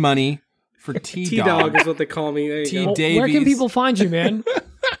T Money. For T-Dog is what they call me. Davies. Where can people find you, man?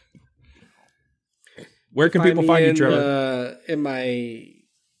 Where can people find you, Trevor? In my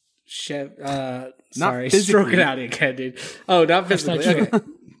chef. Sorry, stroke it out again, dude. Oh, not physically.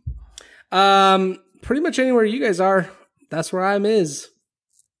 Okay. Pretty much anywhere you guys are, that's where I'm is.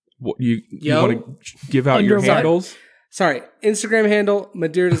 What, you want to give out your handles? Sorry, Instagram handle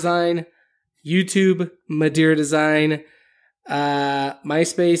Madeira Design, YouTube Madeira Design.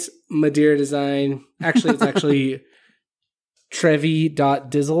 MySpace, Madeira Design. Actually, it's actually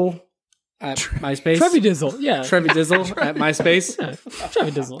Trevi.dizzle at MySpace. Trevi Dizzle, yeah. Trevi Dizzle at MySpace. Yeah,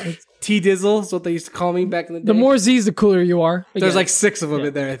 Trevi Dizzle. T-Dizzle is what they used to call me back in the day. The more Z's, the cooler you are. There's like 6 of them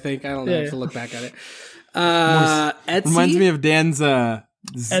in there, I think. I don't know. I have to look back at it. Etsy? Reminds me of Dan's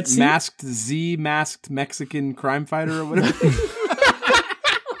masked Mexican crime fighter or whatever.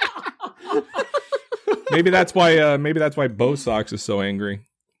 Maybe that's why Bo Sox is so angry.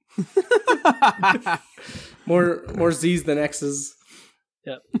 More Z's than X's.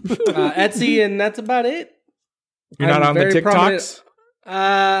 Yeah. Etsy, and that's about it. You're not on the TikToks?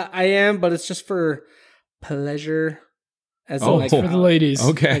 I am, but it's just for pleasure. As for the ladies.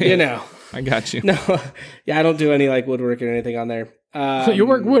 Okay. I got you. No, I don't do any like woodwork or anything on there. You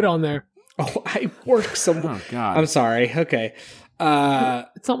work wood on there. Oh, I work some. Oh God. I'm sorry. Okay.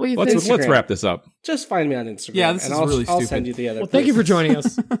 It's not what you think. Let's wrap this up. Just find me on Instagram. Yeah, I'll send you the other. Well, thank you for joining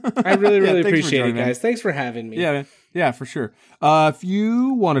us. I really appreciate it, guys. Thanks for having me. Yeah, man. Yeah, for sure. If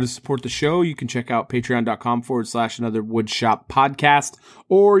you wanted to support the show, you can check out patreon.com/Another Woodshop podcast,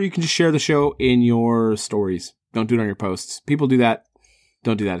 or you can just share the show in your stories. Don't do it on your posts. People do that.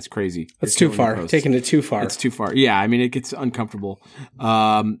 Don't do that. It's crazy. That's too far. Taking it too far. It's too far. Yeah, I mean, it gets uncomfortable.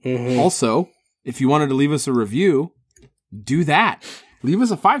 Also, if you wanted to leave us a review, do that. Leave us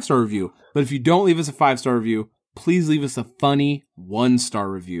a 5-star review. But if you don't leave us a 5-star review, please leave us a funny 1-star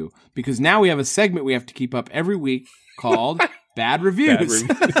review. Because now we have a segment we have to keep up every week called Bad Reviews.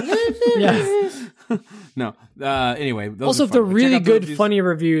 Yes. No. Anyway. Those Also, are if they're fun. really good, reviews. funny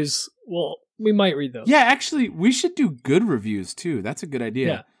reviews, well, we might read those. Yeah, actually, we should do good reviews too. That's a good idea.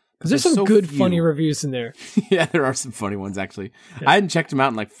 Yeah. Because there's some so good, few. funny reviews in there. Yeah, there are some funny ones, actually. Yeah. I hadn't checked them out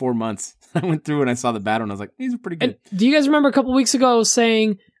in like 4 months. I went through and I saw the bad one. I was like, these are pretty good. And do you guys remember a couple weeks ago I was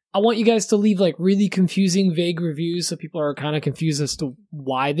saying, I want you guys to leave like really confusing, vague reviews so people are kind of confused as to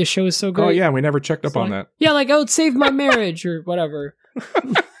why this show is so great? Oh, yeah, we never checked up So, on like, that. Yeah, like, oh, it saved my marriage or whatever.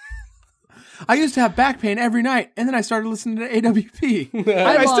 I used to have back pain every night, and then I started listening to AWP.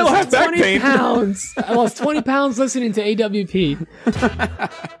 I still lost have back 20 pain. pounds. I lost 20 pounds listening to AWP.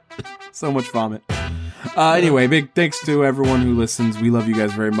 So much vomit. Anyway, big thanks to everyone who listens. We love you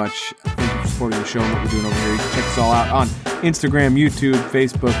guys very much. Thank you for supporting the show and what we're doing over here. You can check us all out on Instagram, YouTube,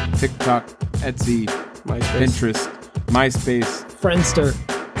 Facebook, TikTok, Etsy, Pinterest, MySpace, Friendster.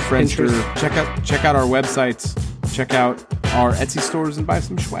 Check out our websites. Check out our Etsy stores and buy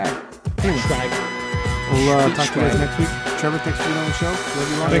some swag. Anyway, we'll talk to you guys next week. Trevor, thanks for being on the show.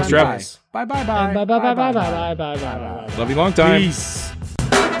 Love you long Thanks, time. Travis. Bye. Bye. Bye. Bye. Bye. Bye. Bye. Bye. Bye. Bye. Bye. Love you long time. Peace.